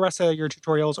the rest of your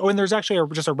tutorials. Oh, and there's actually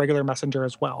just a regular messenger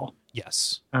as well.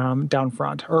 Yes. Down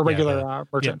front, or a regular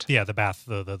merchant. Yeah, the bath,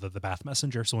 the bath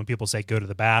messenger. So when people say go to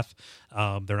the bath,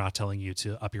 they're not telling you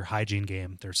to up your hygiene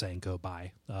game. They're saying go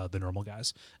buy the normal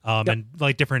guys. And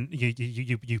like different,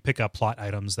 you pick up plot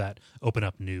items that open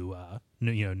up new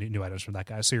items from that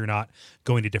guy. So you're not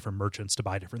going to different merchants to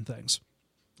buy different things.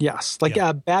 Yes, like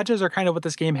badges are kind of what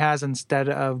this game has instead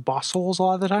of boss souls a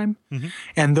lot of the time,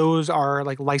 and those are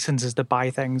like licenses to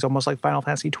buy things, almost like Final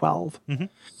Fantasy 12.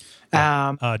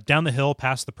 Down the hill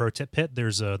past the pro tip pit,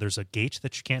 there's a gate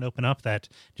that you can't open up that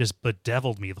just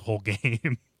bedeviled me the whole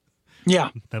game.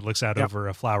 Yeah, that looks out over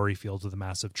a flowery field with a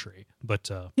massive tree, but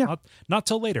not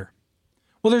till later.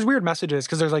 Well, there's weird messages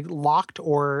because there's like locked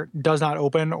or does not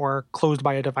open or closed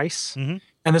by a device, and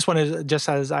this one just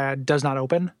says does not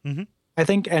open. I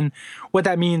think, and what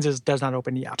that means is does not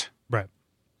open yet. Right.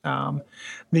 So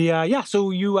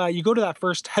you go to that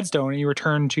first headstone and you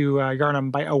return to Yharnam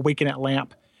by Awaken at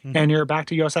Lamp, and you're back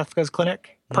to Iosefka's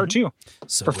clinic, part 2,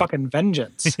 for fucking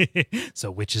vengeance. So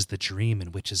which is the dream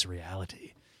and which is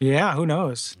reality? Yeah, who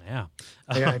knows? Yeah,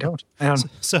 I don't.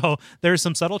 So there's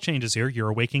some subtle changes here. You're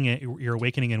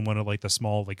awakening in one of like the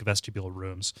small like vestibule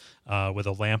rooms with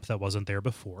a lamp that wasn't there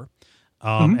before.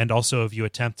 And also, if you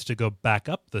attempt to go back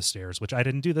up the stairs, which I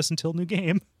didn't do this until new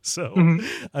game, so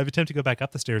I've attempted to go back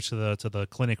up the stairs to the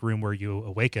clinic room where you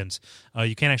awakened.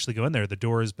 You can't actually go in there. The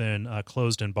door has been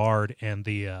closed and barred, and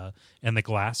the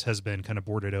glass has been kind of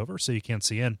boarded over, so you can't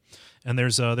see in. And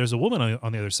there's a woman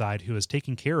on the other side who is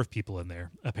taking care of people in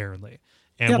there, apparently.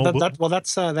 And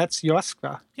that's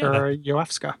Iosefka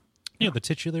Iosefka. Yeah, the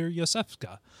titular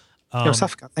Iosefka.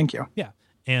 Iosefka, thank you. Yeah,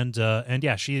 and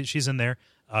she's in there.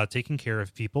 Taking care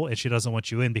of people, and she doesn't want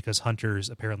you in because hunters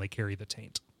apparently carry the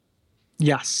taint.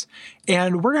 Yes,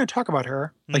 and we're going to talk about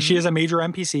her. Like she is a major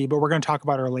NPC, but we're going to talk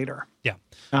about her later. Yeah,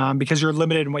 because you're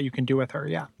limited in what you can do with her.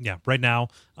 Yeah. Right now,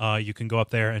 you can go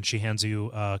up there, and she hands you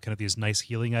kind of these nice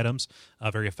healing items,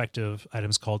 very effective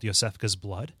items called Iosefka's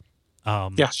blood.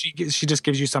 She just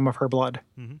gives you some of her blood,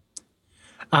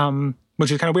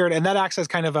 which is kind of weird, and that acts as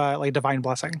kind of a like divine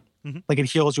blessing. Like it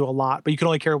heals you a lot, but you can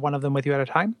only carry one of them with you at a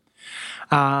time.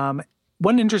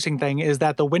 One interesting thing is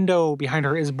that the window behind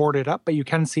her is boarded up, but you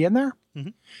can see in there.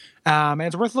 And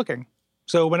it's worth looking.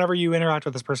 So whenever you interact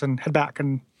with this person, head back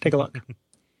and take a look.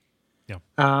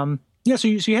 So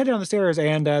you head down the stairs,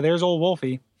 and there's old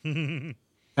Wolfie.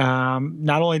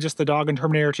 Not only just the dog in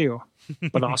Terminator 2,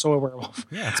 but also a werewolf.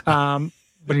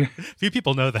 But few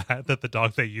people know that the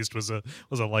dog they used was a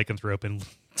lycanthrope in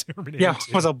Terminator 2. Yeah,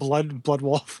 was a blood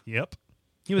wolf. Yep.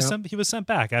 He was sent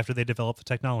back after they developed the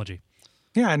technology.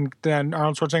 Yeah, and then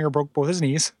Arnold Schwarzenegger broke both his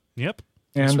knees. Yep.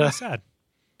 And it's really sad.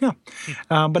 Yeah.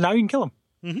 But now you can kill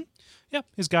him. Yeah,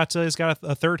 he's got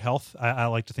a third health. I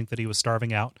like to think that he was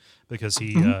starving out because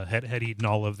he had eaten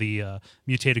all of the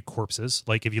mutated corpses.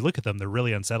 Like if you look at them, they're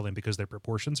really unsettling because their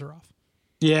proportions are off.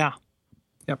 Yeah.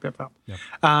 Yep.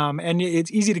 And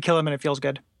it's easy to kill him, and it feels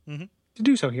good to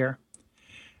do so here.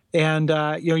 And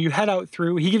you head out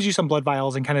through. He gives you some blood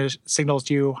vials and kind of signals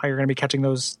to you how you're going to be catching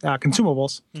those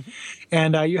consumables.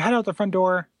 And you head out the front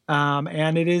door,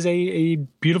 and it is a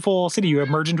beautiful city. You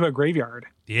emerge into a graveyard.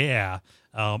 Yeah,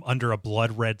 under a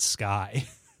blood red sky.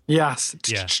 Yes.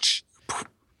 Yeah.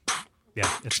 Yeah,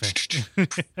 it's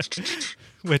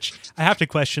which I have to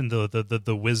question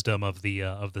the wisdom of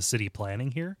the city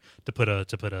planning here to put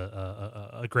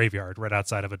a graveyard right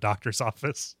outside of a doctor's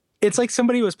office. It's like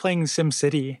somebody was playing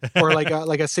SimCity or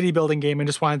like a city building game and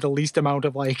just wanted the least amount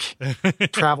of like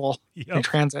travel and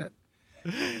transit.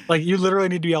 Like you literally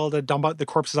need to be able to dump out the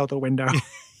corpses out the window.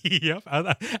 Yep,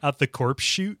 out the corpse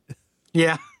chute.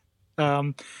 Yeah,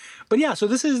 but yeah. So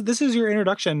this is your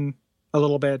introduction a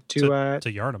little bit to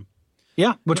Yharnam.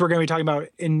 Yeah, which we're going to be talking about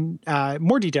in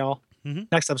more detail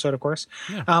next episode, of course.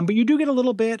 Yeah. But you do get a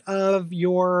little bit of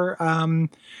your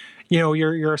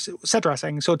your set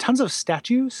dressing. So tons of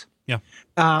statues. Yeah.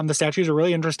 The statues are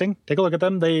really interesting. Take a look at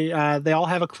them. They all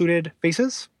have occluded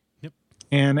faces. Yep.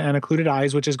 And occluded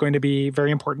eyes, which is going to be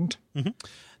very important.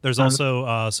 There's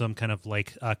also some kind of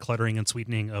like cluttering and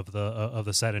sweetening of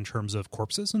the set in terms of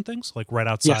corpses and things, like right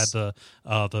outside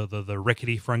the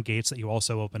rickety front gates that you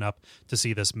also open up to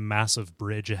see this massive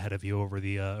bridge ahead of you over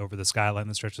the skyline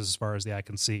that stretches as far as the eye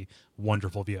can see.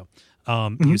 Wonderful view.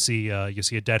 You see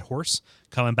a dead horse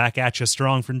coming back at you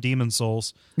strong from Demon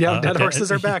Souls. Yeah, dead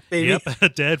horses are back, baby. Yep, a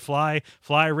dead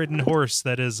fly-ridden horse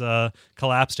that is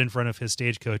collapsed in front of his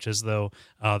stagecoach as though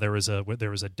there was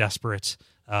a desperate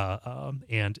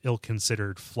and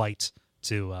ill-considered flight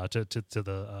to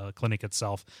the clinic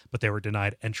itself, but they were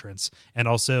denied entrance, and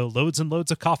also loads and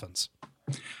loads of coffins.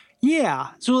 Yeah.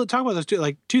 So we'll talk about those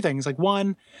two things. Like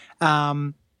one,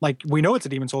 like we know it's a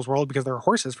Demon Souls world because there are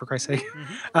horses, for Christ's sake.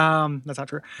 That's not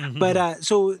true. But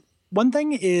so one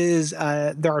thing is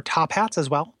there are top hats as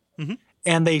well.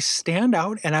 And they stand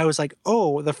out, and I was like,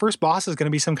 "Oh, the first boss is going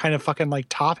to be some kind of fucking like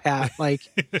top hat, like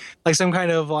some kind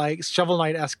of like Shovel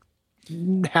Knight-esque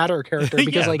hatter character."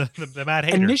 Because the Mad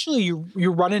Hater. Initially,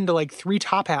 you run into like 3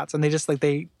 top hats, and they just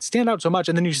they stand out so much,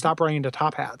 and then you stop running into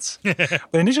top hats. But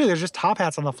initially, there's just top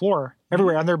hats on the floor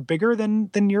everywhere, and they're bigger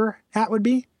than your hat would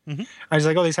be. I was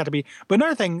like, "Oh, these have to be." But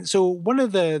another thing, so one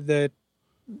of the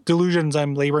delusions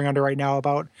I'm laboring under right now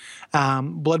about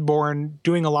Bloodborne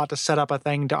doing a lot to set up a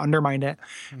thing to undermine it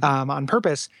on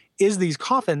purpose is these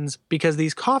coffins, because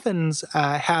these coffins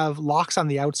have locks on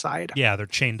the outside. Yeah, they're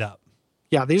chained up.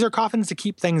 Yeah, these are coffins to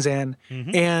keep things in.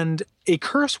 And a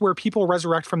curse where people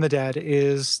resurrect from the dead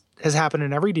has happened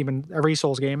in every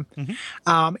Souls game.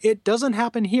 It doesn't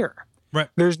happen here. Right.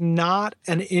 There's not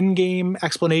an in-game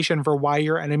explanation for why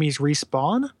your enemies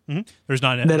respawn. There's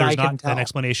not an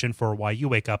explanation for why you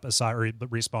wake up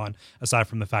respawn, aside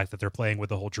from the fact that they're playing with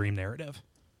the whole dream narrative.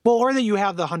 Well, or that you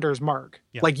have the hunter's mark.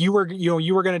 Yeah. Like you were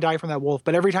going to die from that wolf,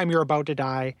 but every time you're about to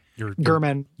die,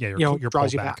 Gehrman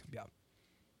draws you back.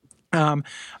 Yeah.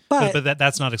 But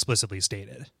that's not explicitly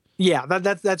stated. Yeah,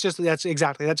 that's just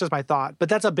my thought. But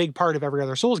that's a big part of every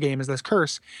other Souls game is this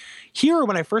curse. Here,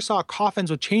 when I first saw coffins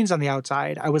with chains on the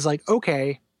outside, I was like,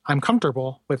 okay, I'm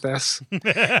comfortable with this.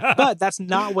 But that's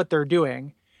not what they're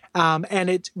doing. And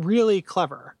it's really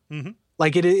clever.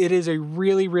 Like it is a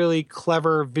really, really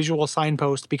clever visual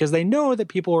signpost, because they know that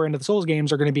people who are into the Souls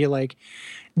games are going to be like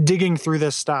digging through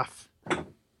this stuff,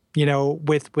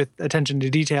 with attention to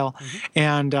detail.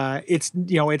 And it's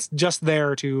just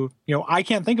there to, I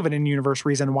can't think of an in-universe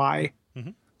reason why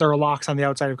there are locks on the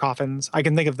outside of coffins. I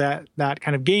can think of that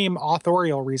kind of game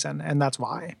authorial reason, and that's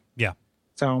why. Yeah.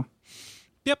 So.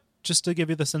 Yep. Just to give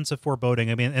you the sense of foreboding.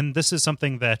 I mean, and this is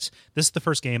something this is the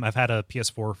first game I've had a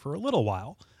PS4 for a little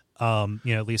while,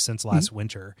 at least since last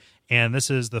winter. And this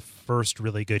is the first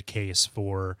really good case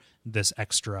for this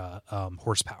extra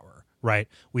horsepower. Right.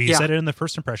 We said it in the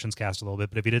first impressions cast a little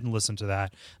bit, but if you didn't listen to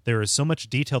that, there is so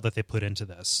much detail that they put into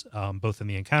this, both in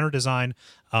the encounter design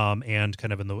and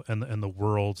kind of in the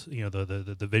world,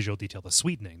 the visual detail, the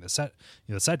sweetening, the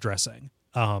set dressing,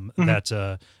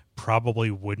 that probably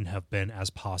wouldn't have been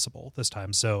as possible this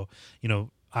time. So,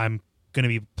 I'm going to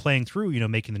be playing through,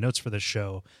 making the notes for this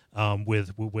show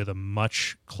with a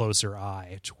much closer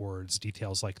eye towards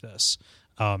details like this,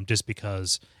 just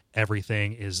because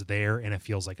everything is there and it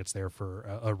feels like it's there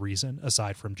for a reason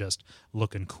aside from just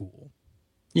looking cool.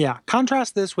 Yeah.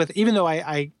 Contrast this with, even though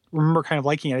I remember kind of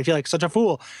liking it, I feel like such a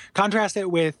fool. Contrast it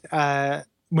with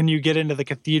when you get into the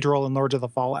cathedral in Lords of the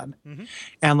Fallen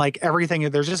and like everything,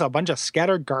 there's just a bunch of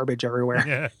scattered garbage everywhere.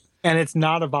 Yeah. And it's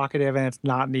not evocative and it's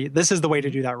not neat. This is the way to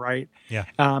do that right. Yeah.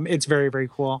 It's very, very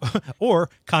cool. Or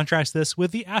contrast this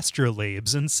with the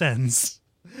astrolabes and Sens.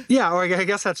 Yeah, or I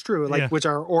guess that's true. Like, which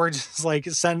are origins, like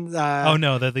Sen. Oh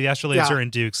no, the astrolabes are in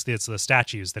Dukes. It's the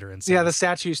statues that are in Sens. Yeah, the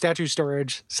statue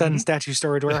storage, Sen statue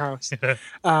storage warehouse. This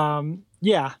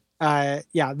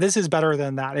is better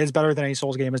than that. It's better than any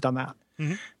Souls game has done that.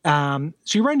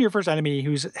 So you run into your first enemy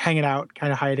who's hanging out,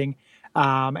 kind of hiding,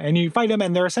 and you fight them,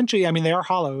 and they're essentially, they are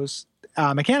hollows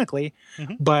mechanically,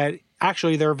 but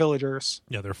actually they're villagers.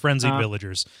 Yeah, they're frenzied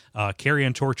villagers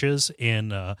carrying torches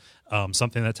in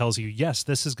something that tells you, yes,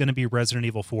 this is going to be Resident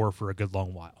Evil 4 for a good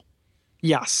long while.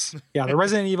 Yes. Yeah, the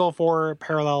Resident Evil 4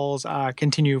 parallels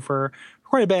continue for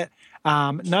quite a bit.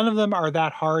 None of them are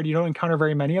that hard. You don't encounter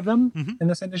very many of them in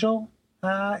this initial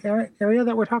area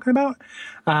that we're talking about.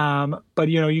 But,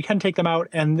 you can take them out.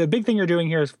 And the big thing you're doing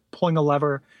here is pulling a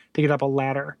lever to get up a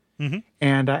ladder.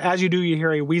 And as you do, you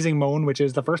hear a wheezing moan, which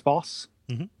is the first boss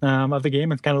of the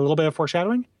game. It's kind of a little bit of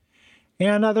foreshadowing.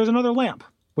 And there's another lamp,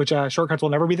 which shortcuts will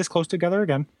never be this close together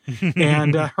again.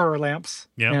 And or lamps.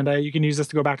 Yep. And you can use this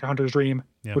to go back to Hunter's Dream,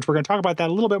 which we're going to talk about that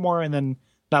a little bit more. And then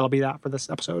that'll be that for this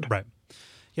episode. Right.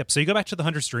 Yep. So you go back to the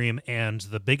Hunter's Dream, and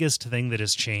the biggest thing that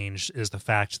has changed is the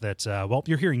fact that,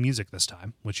 you're hearing music this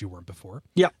time, which you weren't before.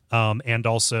 Yep. And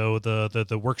also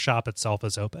the workshop itself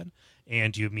is open,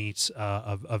 and you meet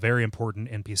a very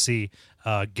important NPC,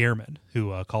 Gehrman,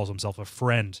 who calls himself a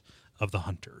friend of the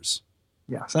Hunters.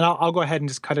 Yes, and I'll go ahead and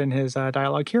just cut in his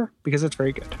dialogue here, because it's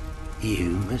very good.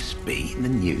 You must be the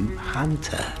new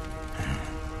hunter.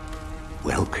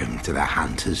 Welcome to the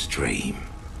Hunter's Dream.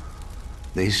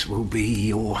 This will be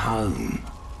your home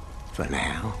for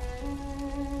now.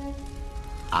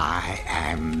 I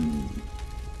am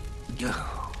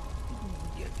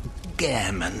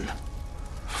Gammon,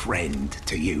 friend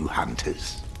to you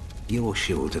hunters. You're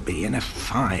sure to be in a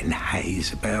fine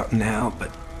haze about now,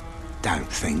 but don't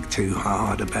think too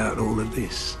hard about all of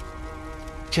this.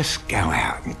 Just go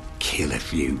out and kill a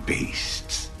few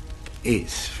beasts.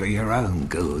 It's for your own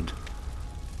good.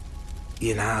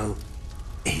 You know,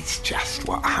 it's just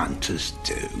what hunters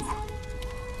do.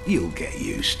 You'll get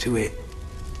used to it.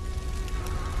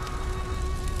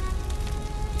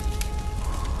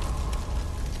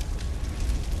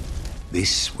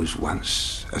 This was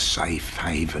once a safe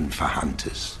haven for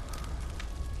hunters.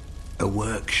 A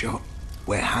workshop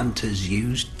where hunters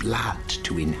used blood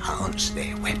to enhance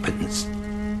their weapons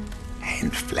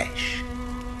and flesh.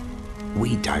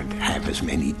 We don't have as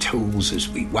many tools as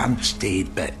we once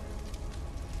did, but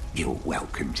you're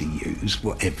welcome to use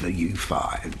whatever you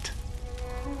find.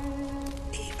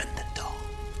 Even the dog,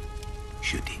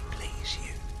 should it please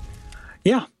you.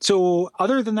 Yeah. So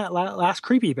other than that last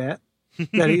creepy bit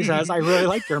that he says, I really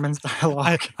like Gehrman's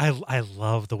dialogue. I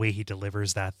love the way he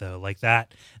delivers that, though. Like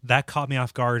that caught me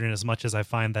off guard, and as much as I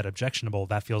find that objectionable,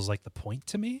 that feels like the point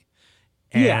to me.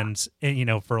 And you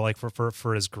know,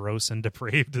 for as gross and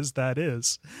depraved as that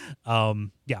is,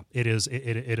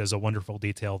 it is a wonderful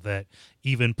detail that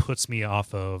even puts me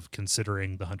off of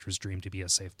considering the Hunter's Dream to be a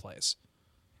safe place.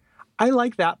 I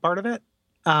like that part of it.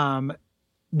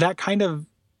 That kind of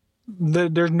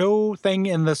there's no thing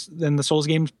in the Souls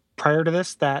games prior to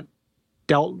this that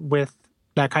dealt with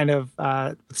that kind of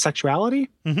sexuality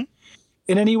in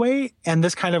any way, and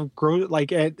this kind of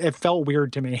like it felt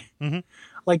weird to me.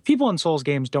 Like, people in Souls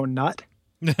games don't nut.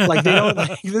 Like, they don't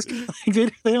like this.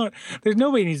 Like, they don't. There's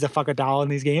nobody needs to fuck a doll in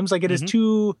these games. Like, it is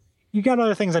too. You got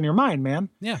other things on your mind, man.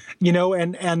 Yeah. You know,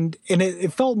 and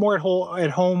it felt more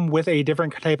at home with a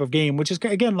different type of game, which is,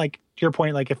 again, like, to your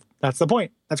point, like, if that's the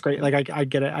point, that's great. Like, I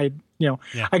get it.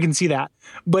 I can see that.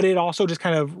 But it also just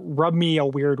kind of rubbed me a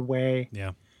weird way.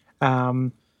 Yeah.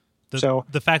 So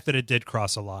the fact that it did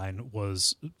cross a line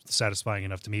was satisfying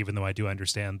enough to me, even though I do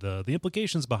understand the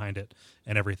implications behind it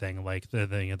and everything, like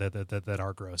that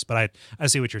are gross. But I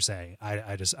see what you're saying.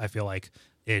 I feel like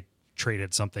it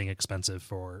traded something expensive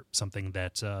for something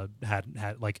that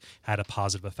had a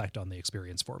positive effect on the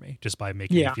experience for me, just by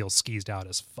making me feel skeezed out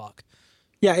as fuck.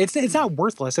 Yeah, it's not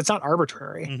worthless. It's not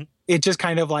arbitrary. It just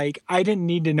kind of like, I didn't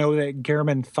need to know that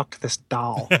Gehrman fucked this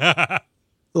doll.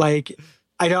 Like,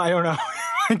 I don't know.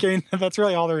 I mean, that's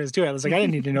really all there is to it. I was like, I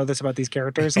didn't need to know this about these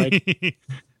characters. Like,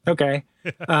 okay.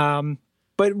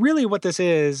 But really what this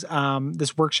is,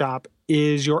 this workshop,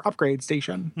 is your upgrade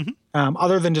station,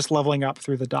 other than just leveling up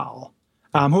through the doll,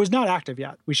 who is not active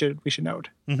yet. We should note.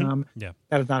 That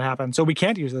has not happened. So we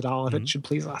can't use the doll if it should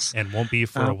please us. And won't be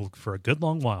for a good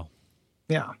long while.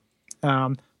 Yeah.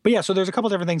 But yeah, so there's a couple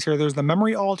different things here. There's the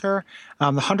memory altar,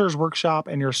 the hunter's workshop,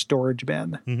 and your storage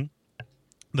bin.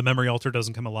 The memory altar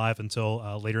doesn't come alive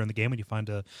until later in the game when you find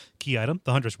a key item.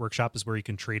 The hunter's workshop is where you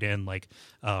can trade in like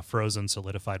frozen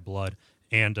solidified blood.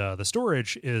 And the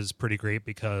storage is pretty great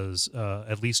because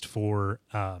at least for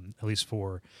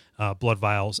blood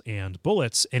vials and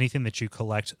bullets, anything that you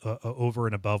collect over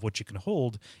and above what you can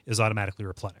hold is automatically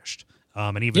replenished.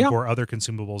 And even for other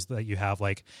consumables that you have,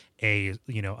 like a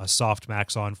soft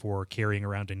max on for carrying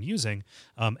around and using,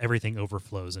 everything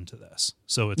overflows into this.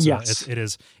 So it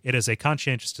is a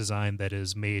conscientious design that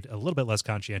is made a little bit less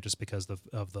conscientious because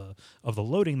of the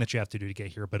loading that you have to do to get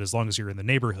here. But as long as you're in the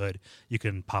neighborhood, you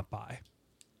can pop by.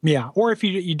 Yeah, or if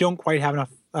you don't quite have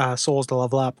enough souls to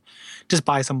level up, just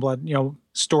buy some blood.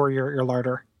 Store your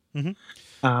larder, so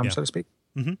to speak.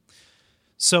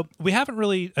 So we haven't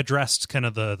really addressed kind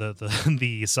of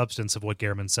the substance of what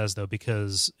Gehrman says, though,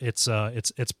 because it's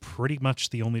pretty much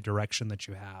the only direction that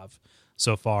you have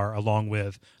so far, along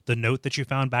with the note that you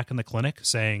found back in the clinic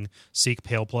saying seek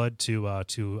pale blood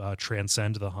to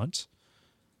transcend the hunt.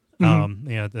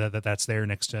 That's there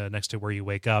next to where you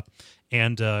wake up,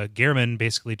 and Gehrman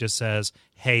basically just says,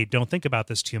 "Hey, don't think about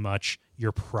this too much.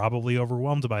 You're probably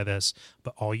overwhelmed by this,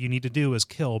 but all you need to do is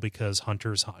kill because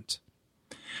hunters hunt."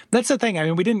 That's the thing. I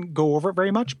mean, we didn't go over it very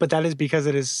much, but that is because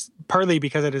it is partly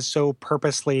because it is so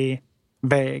purposely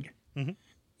vague.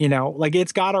 Like,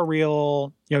 it's got a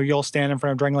real, you'll stand in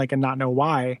front of Drangleic and not know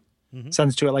why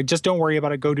sense to it. Like, just don't worry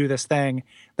about it. Go do this thing.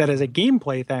 That is a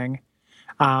gameplay thing.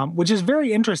 Which is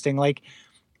very interesting. Like,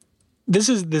 this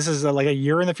is like a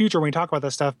year in the future when we talk about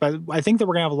this stuff, but I think that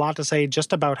we're gonna have a lot to say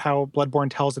just about how Bloodborne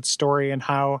tells its story and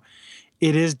how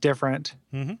it is different.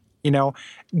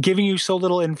 Giving you so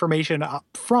little information up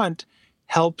front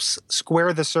helps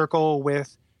square the circle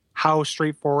with how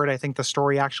straightforward I think the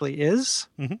story actually is.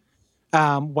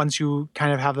 Once you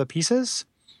kind of have the pieces.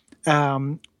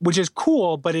 which is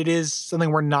cool, but it is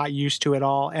something we're not used to at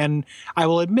all. And I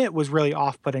will admit was really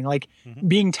off-putting. Like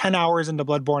being 10 hours into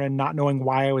Bloodborne and not knowing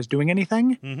why I was doing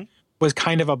anything was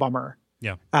kind of a bummer.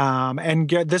 Yeah. And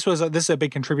this is a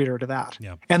big contributor to that.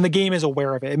 Yeah. And the game is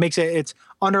aware of it. It's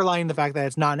underlying the fact that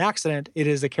it's not an accident. It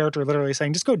is the character literally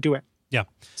saying, just go do it. Yeah.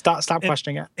 Stop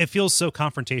questioning it. It feels so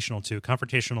confrontational too.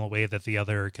 Confrontational in a way that the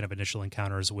other kind of initial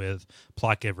encounters with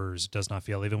plot givers does not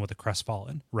feel, even with the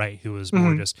Crestfallen, right? Who was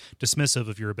more just dismissive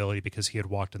of your ability because he had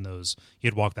walked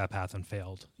that path and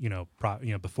failed,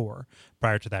 before,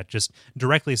 prior to that, just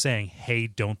directly saying, hey,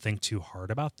 don't think too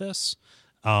hard about this.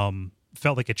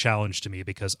 Felt like a challenge to me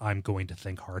because I'm going to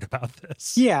think hard about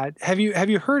this. Yeah. Have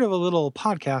you heard of a little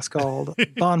podcast called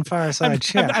Bonfireside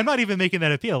Chat? I'm not even making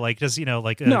that appeal. Like, just,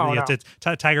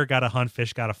 Tiger got to hunt,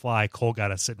 fish got to fly, Cole got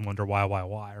to sit and wonder why,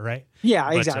 right? Yeah,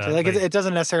 exactly. It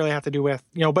doesn't necessarily have to do with,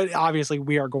 but obviously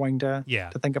we are going to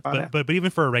think about it. But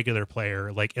even for a regular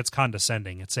player, like, it's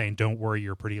condescending. It's saying, don't worry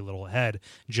your pretty little head.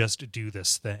 Just do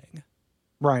this thing.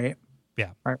 Right.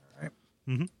 Yeah. Right.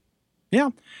 Mm-hmm.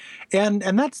 Yeah. And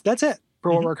that's it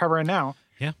for what we're covering now.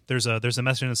 Yeah. There's a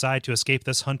message inside: to escape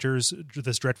this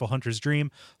dreadful hunter's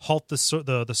dream, halt the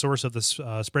source of this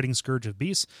spreading scourge of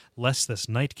beasts, lest this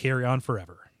night carry on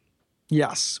forever.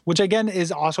 Yes. Which again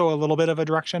is also a little bit of a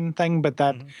direction thing, but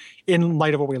that in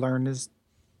light of what we learned is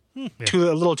a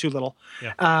little too little.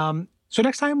 Yeah. So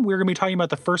next time we're going to be talking about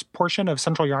the first portion of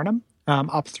Central Yharnam,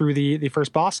 up through the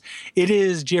first boss. It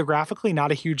is geographically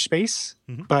not a huge space,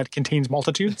 but contains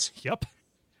multitudes. Yep.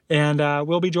 And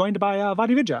we'll be joined by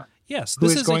Vadi Vidya. Yes,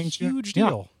 this is a huge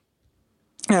deal.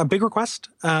 Yeah, big request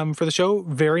for the show.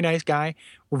 Very nice guy.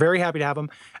 We're very happy to have him.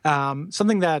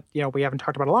 Something that we haven't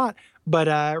talked about a lot,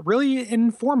 but really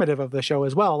informative of the show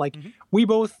as well. Like we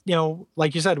both,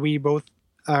 like you said, we both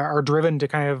are driven to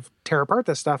kind of tear apart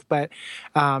this stuff. But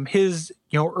his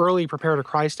early Prepare to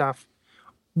Cry stuff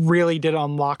really did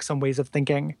unlock some ways of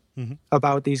thinking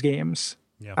about these games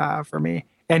for me.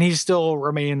 And he still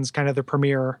remains kind of the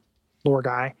premier lore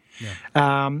guy. Yeah.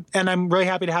 And I'm really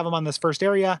happy to have him on this first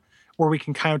area where we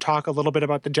can kind of talk a little bit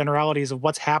about the generalities of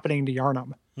what's happening to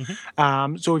Yharnam.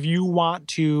 So if you want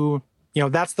to,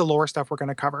 that's the lore stuff we're going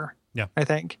to cover. Yeah, I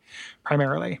think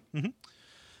primarily.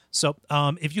 So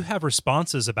if you have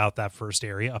responses about that first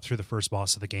area up through the first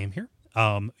boss of the game here,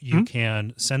 you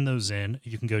can send those in.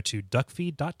 You can go to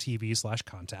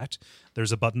duckfeed.tv/contact.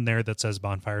 There's a button there that says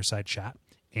Bonfireside Chat.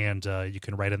 And you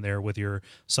can write in there with your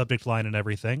subject line and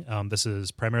everything. This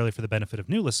is primarily for the benefit of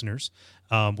new listeners.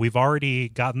 We've already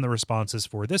gotten the responses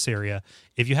for this area.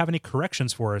 If you have any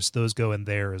corrections for us, those go in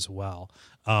there as well.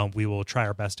 We will try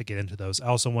our best to get into those. I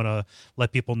also want to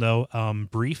let people know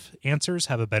brief answers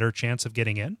have a better chance of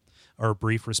getting in, or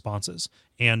brief responses.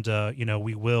 And,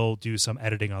 we will do some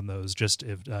editing on those just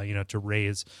if, to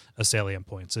raise a salient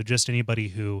point. So just anybody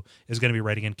who is going to be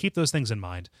writing in, keep those things in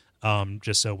mind.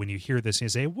 Just so when you hear this and you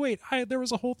say, wait, there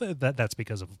was a whole thing, that's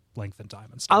because of length and time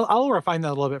and stuff. I'll refine that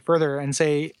a little bit further and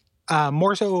say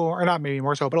more so, or not maybe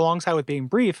more so, but alongside with being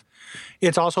brief,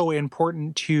 it's also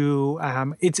important to,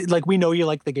 it's like, we know you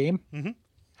like the game.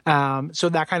 So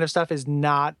that kind of stuff is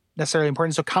not necessarily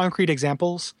important. So concrete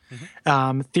examples,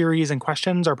 theories and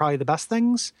questions are probably the best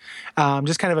things.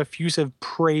 Just kind of effusive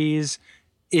praise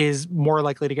is more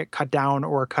likely to get cut down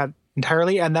or cut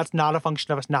entirely, and that's not a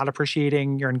function of us not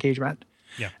appreciating your engagement.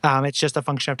 It's just a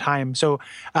function of time. So,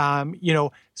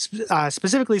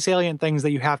 specifically salient things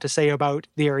that you have to say about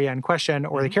the area in question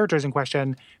or the characters in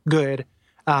question, good.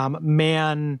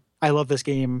 Man, I love this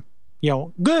game.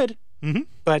 Good,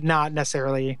 but not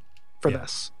necessarily for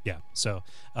this. Yeah. So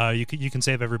you can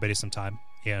save everybody some time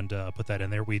and put that in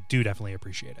there. We do definitely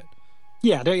appreciate it.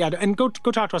 Yeah, and go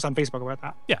talk to us on Facebook about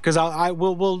that. Yeah, because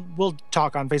we'll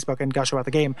talk on Facebook and gush about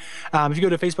the game. If you go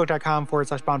to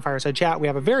facebook.com/bonfireside chat, we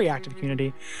have a very active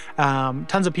community.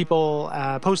 Tons of people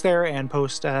post there and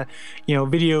post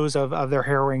videos of their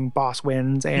harrowing boss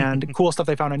wins and cool stuff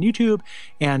they found on YouTube.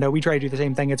 And we try to do the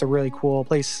same thing. It's a really cool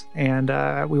place, and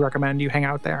we recommend you hang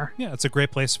out there. Yeah, it's a great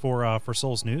place for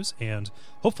Souls news, and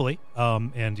hopefully,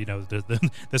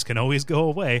 this can always go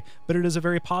away, but it is a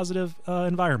very positive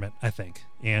environment, I think.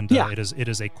 And it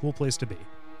is a cool place to be.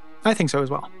 I think so as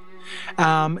well.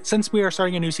 Since we are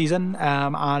starting a new season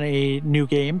on a new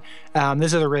game,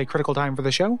 this is a really critical time for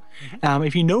the show.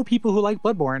 If you know people who like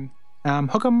Bloodborne,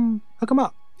 hook them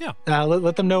up. Yeah.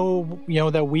 Let them know,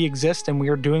 that we exist and we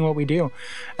are doing what we do.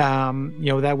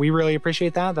 That we really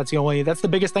appreciate that. That's the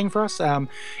biggest thing for us.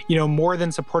 More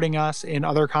than supporting us in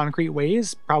other concrete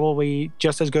ways, probably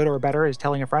just as good or better as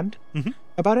telling a friend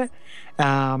about it.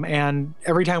 And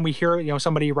every time we hear,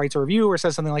 somebody writes a review or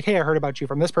says something like, hey, I heard about you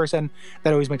from this person,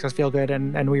 that always makes us feel good.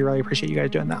 And we really appreciate you guys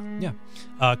doing that.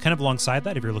 Yeah. Kind of alongside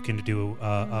that, if you're looking to do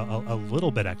a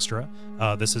little bit extra,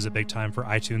 this is a big time for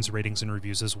iTunes ratings and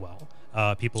reviews as well.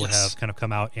 People have kind of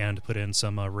come out and put in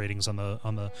some ratings on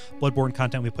the Bloodborne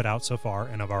content we put out so far,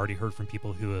 and I've already heard from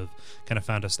people who have kind of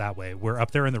found us that way. We're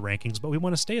up there in the rankings, but we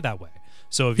want to stay that way.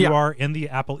 So if you are in the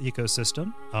Apple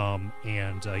ecosystem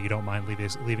and you don't mind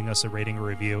leaving us a rating or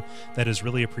review, that is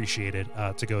really appreciated,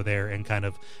 to go there and kind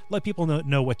of let people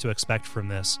know what to expect from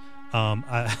this.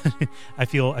 I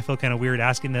feel kind of weird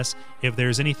asking this. If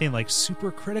there's anything like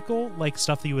super critical, like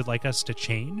stuff that you would like us to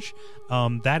change,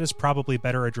 that is probably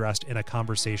better addressed in a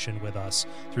conversation with us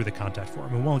through the contact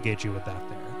form, and we'll engage you with that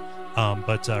there.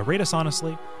 But rate us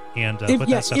honestly and put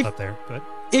that stuff up there. Good.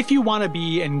 If you want to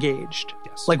be engaged,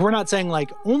 yes. Like we're not saying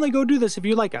like only go do this if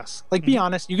you like us. Like be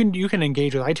honest, you can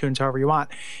engage with iTunes however you want.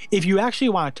 If you actually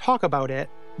want to talk about it,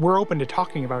 we're open to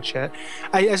talking about shit.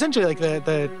 I essentially like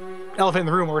the elephant in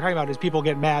the room what we're talking about is people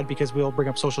get mad because we'll bring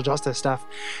up social justice stuff,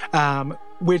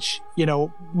 which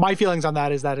my feelings on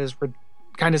that is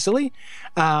kind of silly.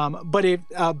 But if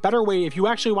a better way, if you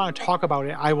actually want to talk about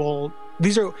it,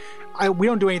 we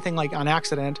don't do anything like on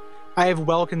accident. I have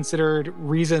well-considered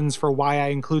reasons for why I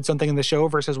include something in the show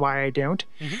versus why I don't.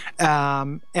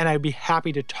 And I'd be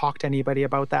happy to talk to anybody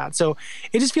about that. So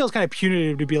it just feels kind of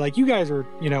punitive to be like, you guys are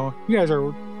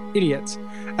idiots.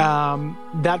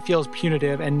 That feels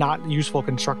punitive and not useful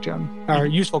construction or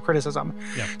useful criticism.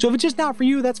 Yeah. So if it's just not for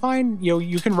you, that's fine.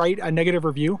 You can write a negative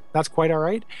review. That's quite all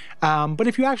right. But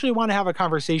if you actually want to have a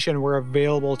conversation, we're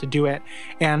available to do it.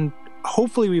 And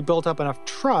hopefully we built up enough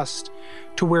trust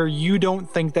to where you don't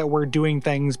think that we're doing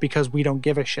things because we don't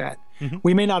give a shit.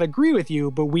 We may not agree with you,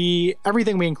 but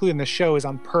everything we include in the show is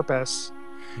on purpose.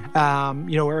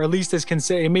 Or at least is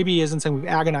considered. It maybe isn't something we've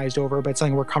agonized over, but it's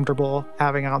something we're comfortable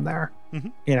having on there.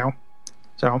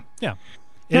 So yeah.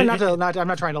 I'm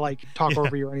not trying to like talk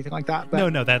over you or anything like that. But.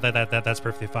 No, that's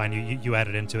perfectly fine. You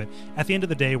added into it. At the end of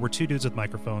the day, we're two dudes with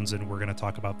microphones, and we're going to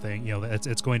talk about things.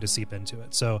 It's going to seep into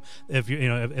it. So if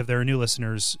if there are new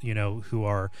listeners, who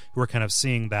are kind of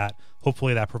seeing that,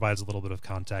 hopefully that provides a little bit of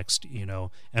context,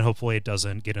 and hopefully it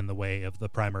doesn't get in the way of the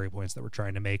primary points that we're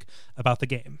trying to make about the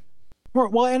game.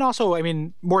 Well, and also, I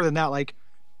mean, more than that, like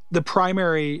the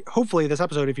primary. Hopefully, this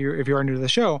episode, if you are new to the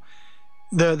show.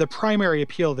 The primary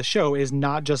appeal of the show is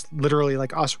not just literally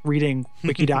like us reading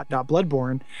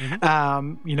wiki.bloodborne.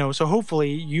 So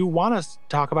hopefully you want us to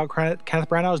talk about Kenneth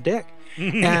Branagh's dick.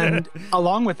 And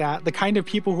along with that, the kind of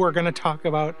people who are going to talk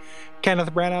about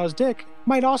Kenneth Branagh's dick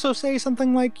might also say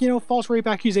something like, false rape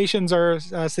accusations are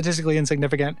statistically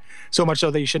insignificant, so much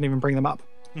so that you shouldn't even bring them up.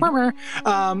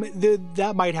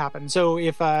 That might happen. So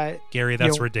if Gary,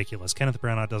 that's ridiculous. Kenneth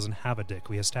Branagh doesn't have a dick.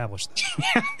 We established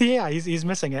that. Yeah, he's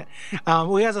missing it.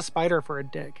 Well, he has a spider for a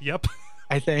dick. Yep.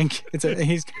 I think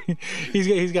he's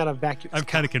got a vacuum. I'm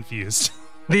kind of confused.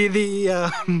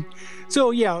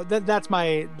 So yeah, that's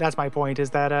my point is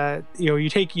that you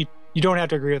don't have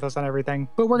to agree with us on everything,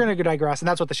 but we're gonna digress, and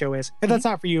that's what the show is. If that's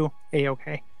not for you,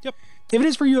 okay. Yep. If it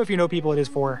is for you, if you know people it is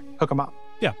for, hook them up.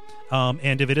 Yeah.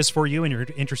 And if it is for you and you're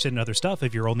interested in other stuff,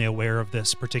 if you're only aware of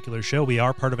this particular show, we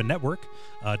are part of a network,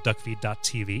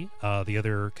 duckfeed.tv. The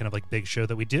other kind of like big show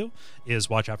that we do is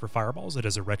Watch Out for Fireballs. It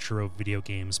is a retro video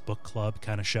games book club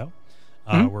kind of show.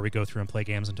 Where we go through and play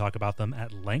games and talk about them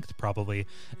at length, probably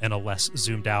in a less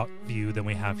zoomed out view than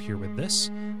we have here with this.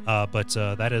 But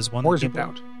that is one more zoomed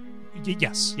out.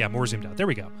 Yes, yeah, more zoomed out. There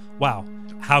we go. Wow,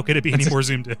 how could it be any more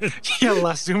zoomed in? Yeah,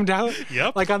 less zoomed out.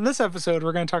 Yep. Like on this episode,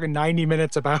 we're going to talk 90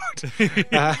 minutes about,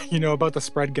 about the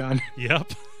spread gun.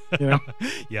 Yep.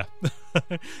 Yeah.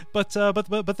 But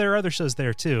there are other shows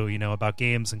there too, about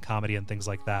games and comedy and things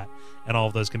like that, and all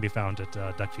of those can be found at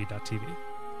duckfeed.tv.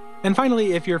 And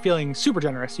finally, if you're feeling super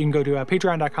generous, you can go to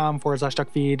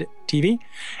patreon.com/duckfeedtv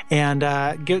and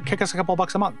kick us a couple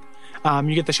bucks a month.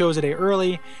 You get the shows a day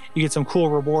early, you get some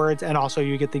cool rewards, and also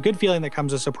you get the good feeling that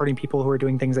comes with supporting people who are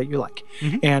doing things that you like.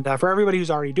 And for everybody who's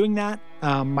already doing that,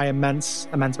 my immense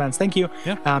thank you.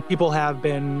 Yeah. People have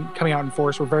been coming out in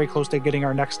force. We're very close to getting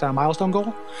our next milestone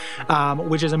goal,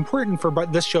 which is important for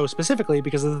this show specifically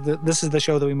because this is the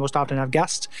show that we most often have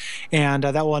guests, and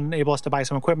that will enable us to buy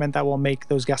some equipment that will make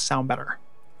those guests sound better.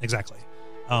 Exactly.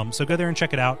 So go there and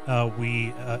check it out.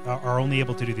 We are only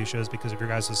able to do these shows because of your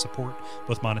guys' support,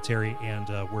 both monetary and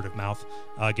word of mouth,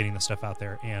 getting the stuff out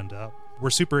there. And we're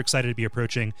super excited to be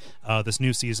approaching this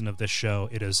new season of this show.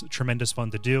 It is tremendous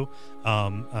fun to do.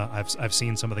 I've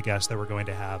seen some of the guests that we're going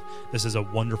to have. This is a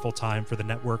wonderful time for the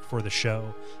network, for the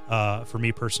show, for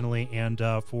me personally, and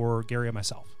for Gary and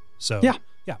myself. So yeah.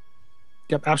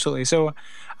 Yep, absolutely. So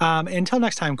until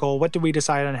next time, Cole, what did we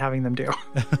decide on having them do?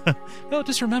 Well,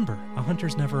 just remember, a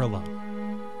hunter's never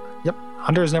alone. Yep,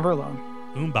 hunter is never alone.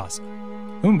 Umbasa.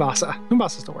 Umbasa.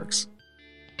 Umbasa still works.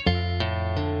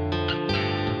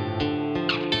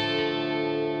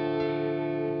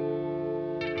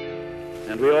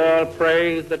 And we all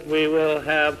pray that we will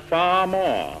have far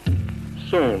more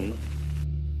soon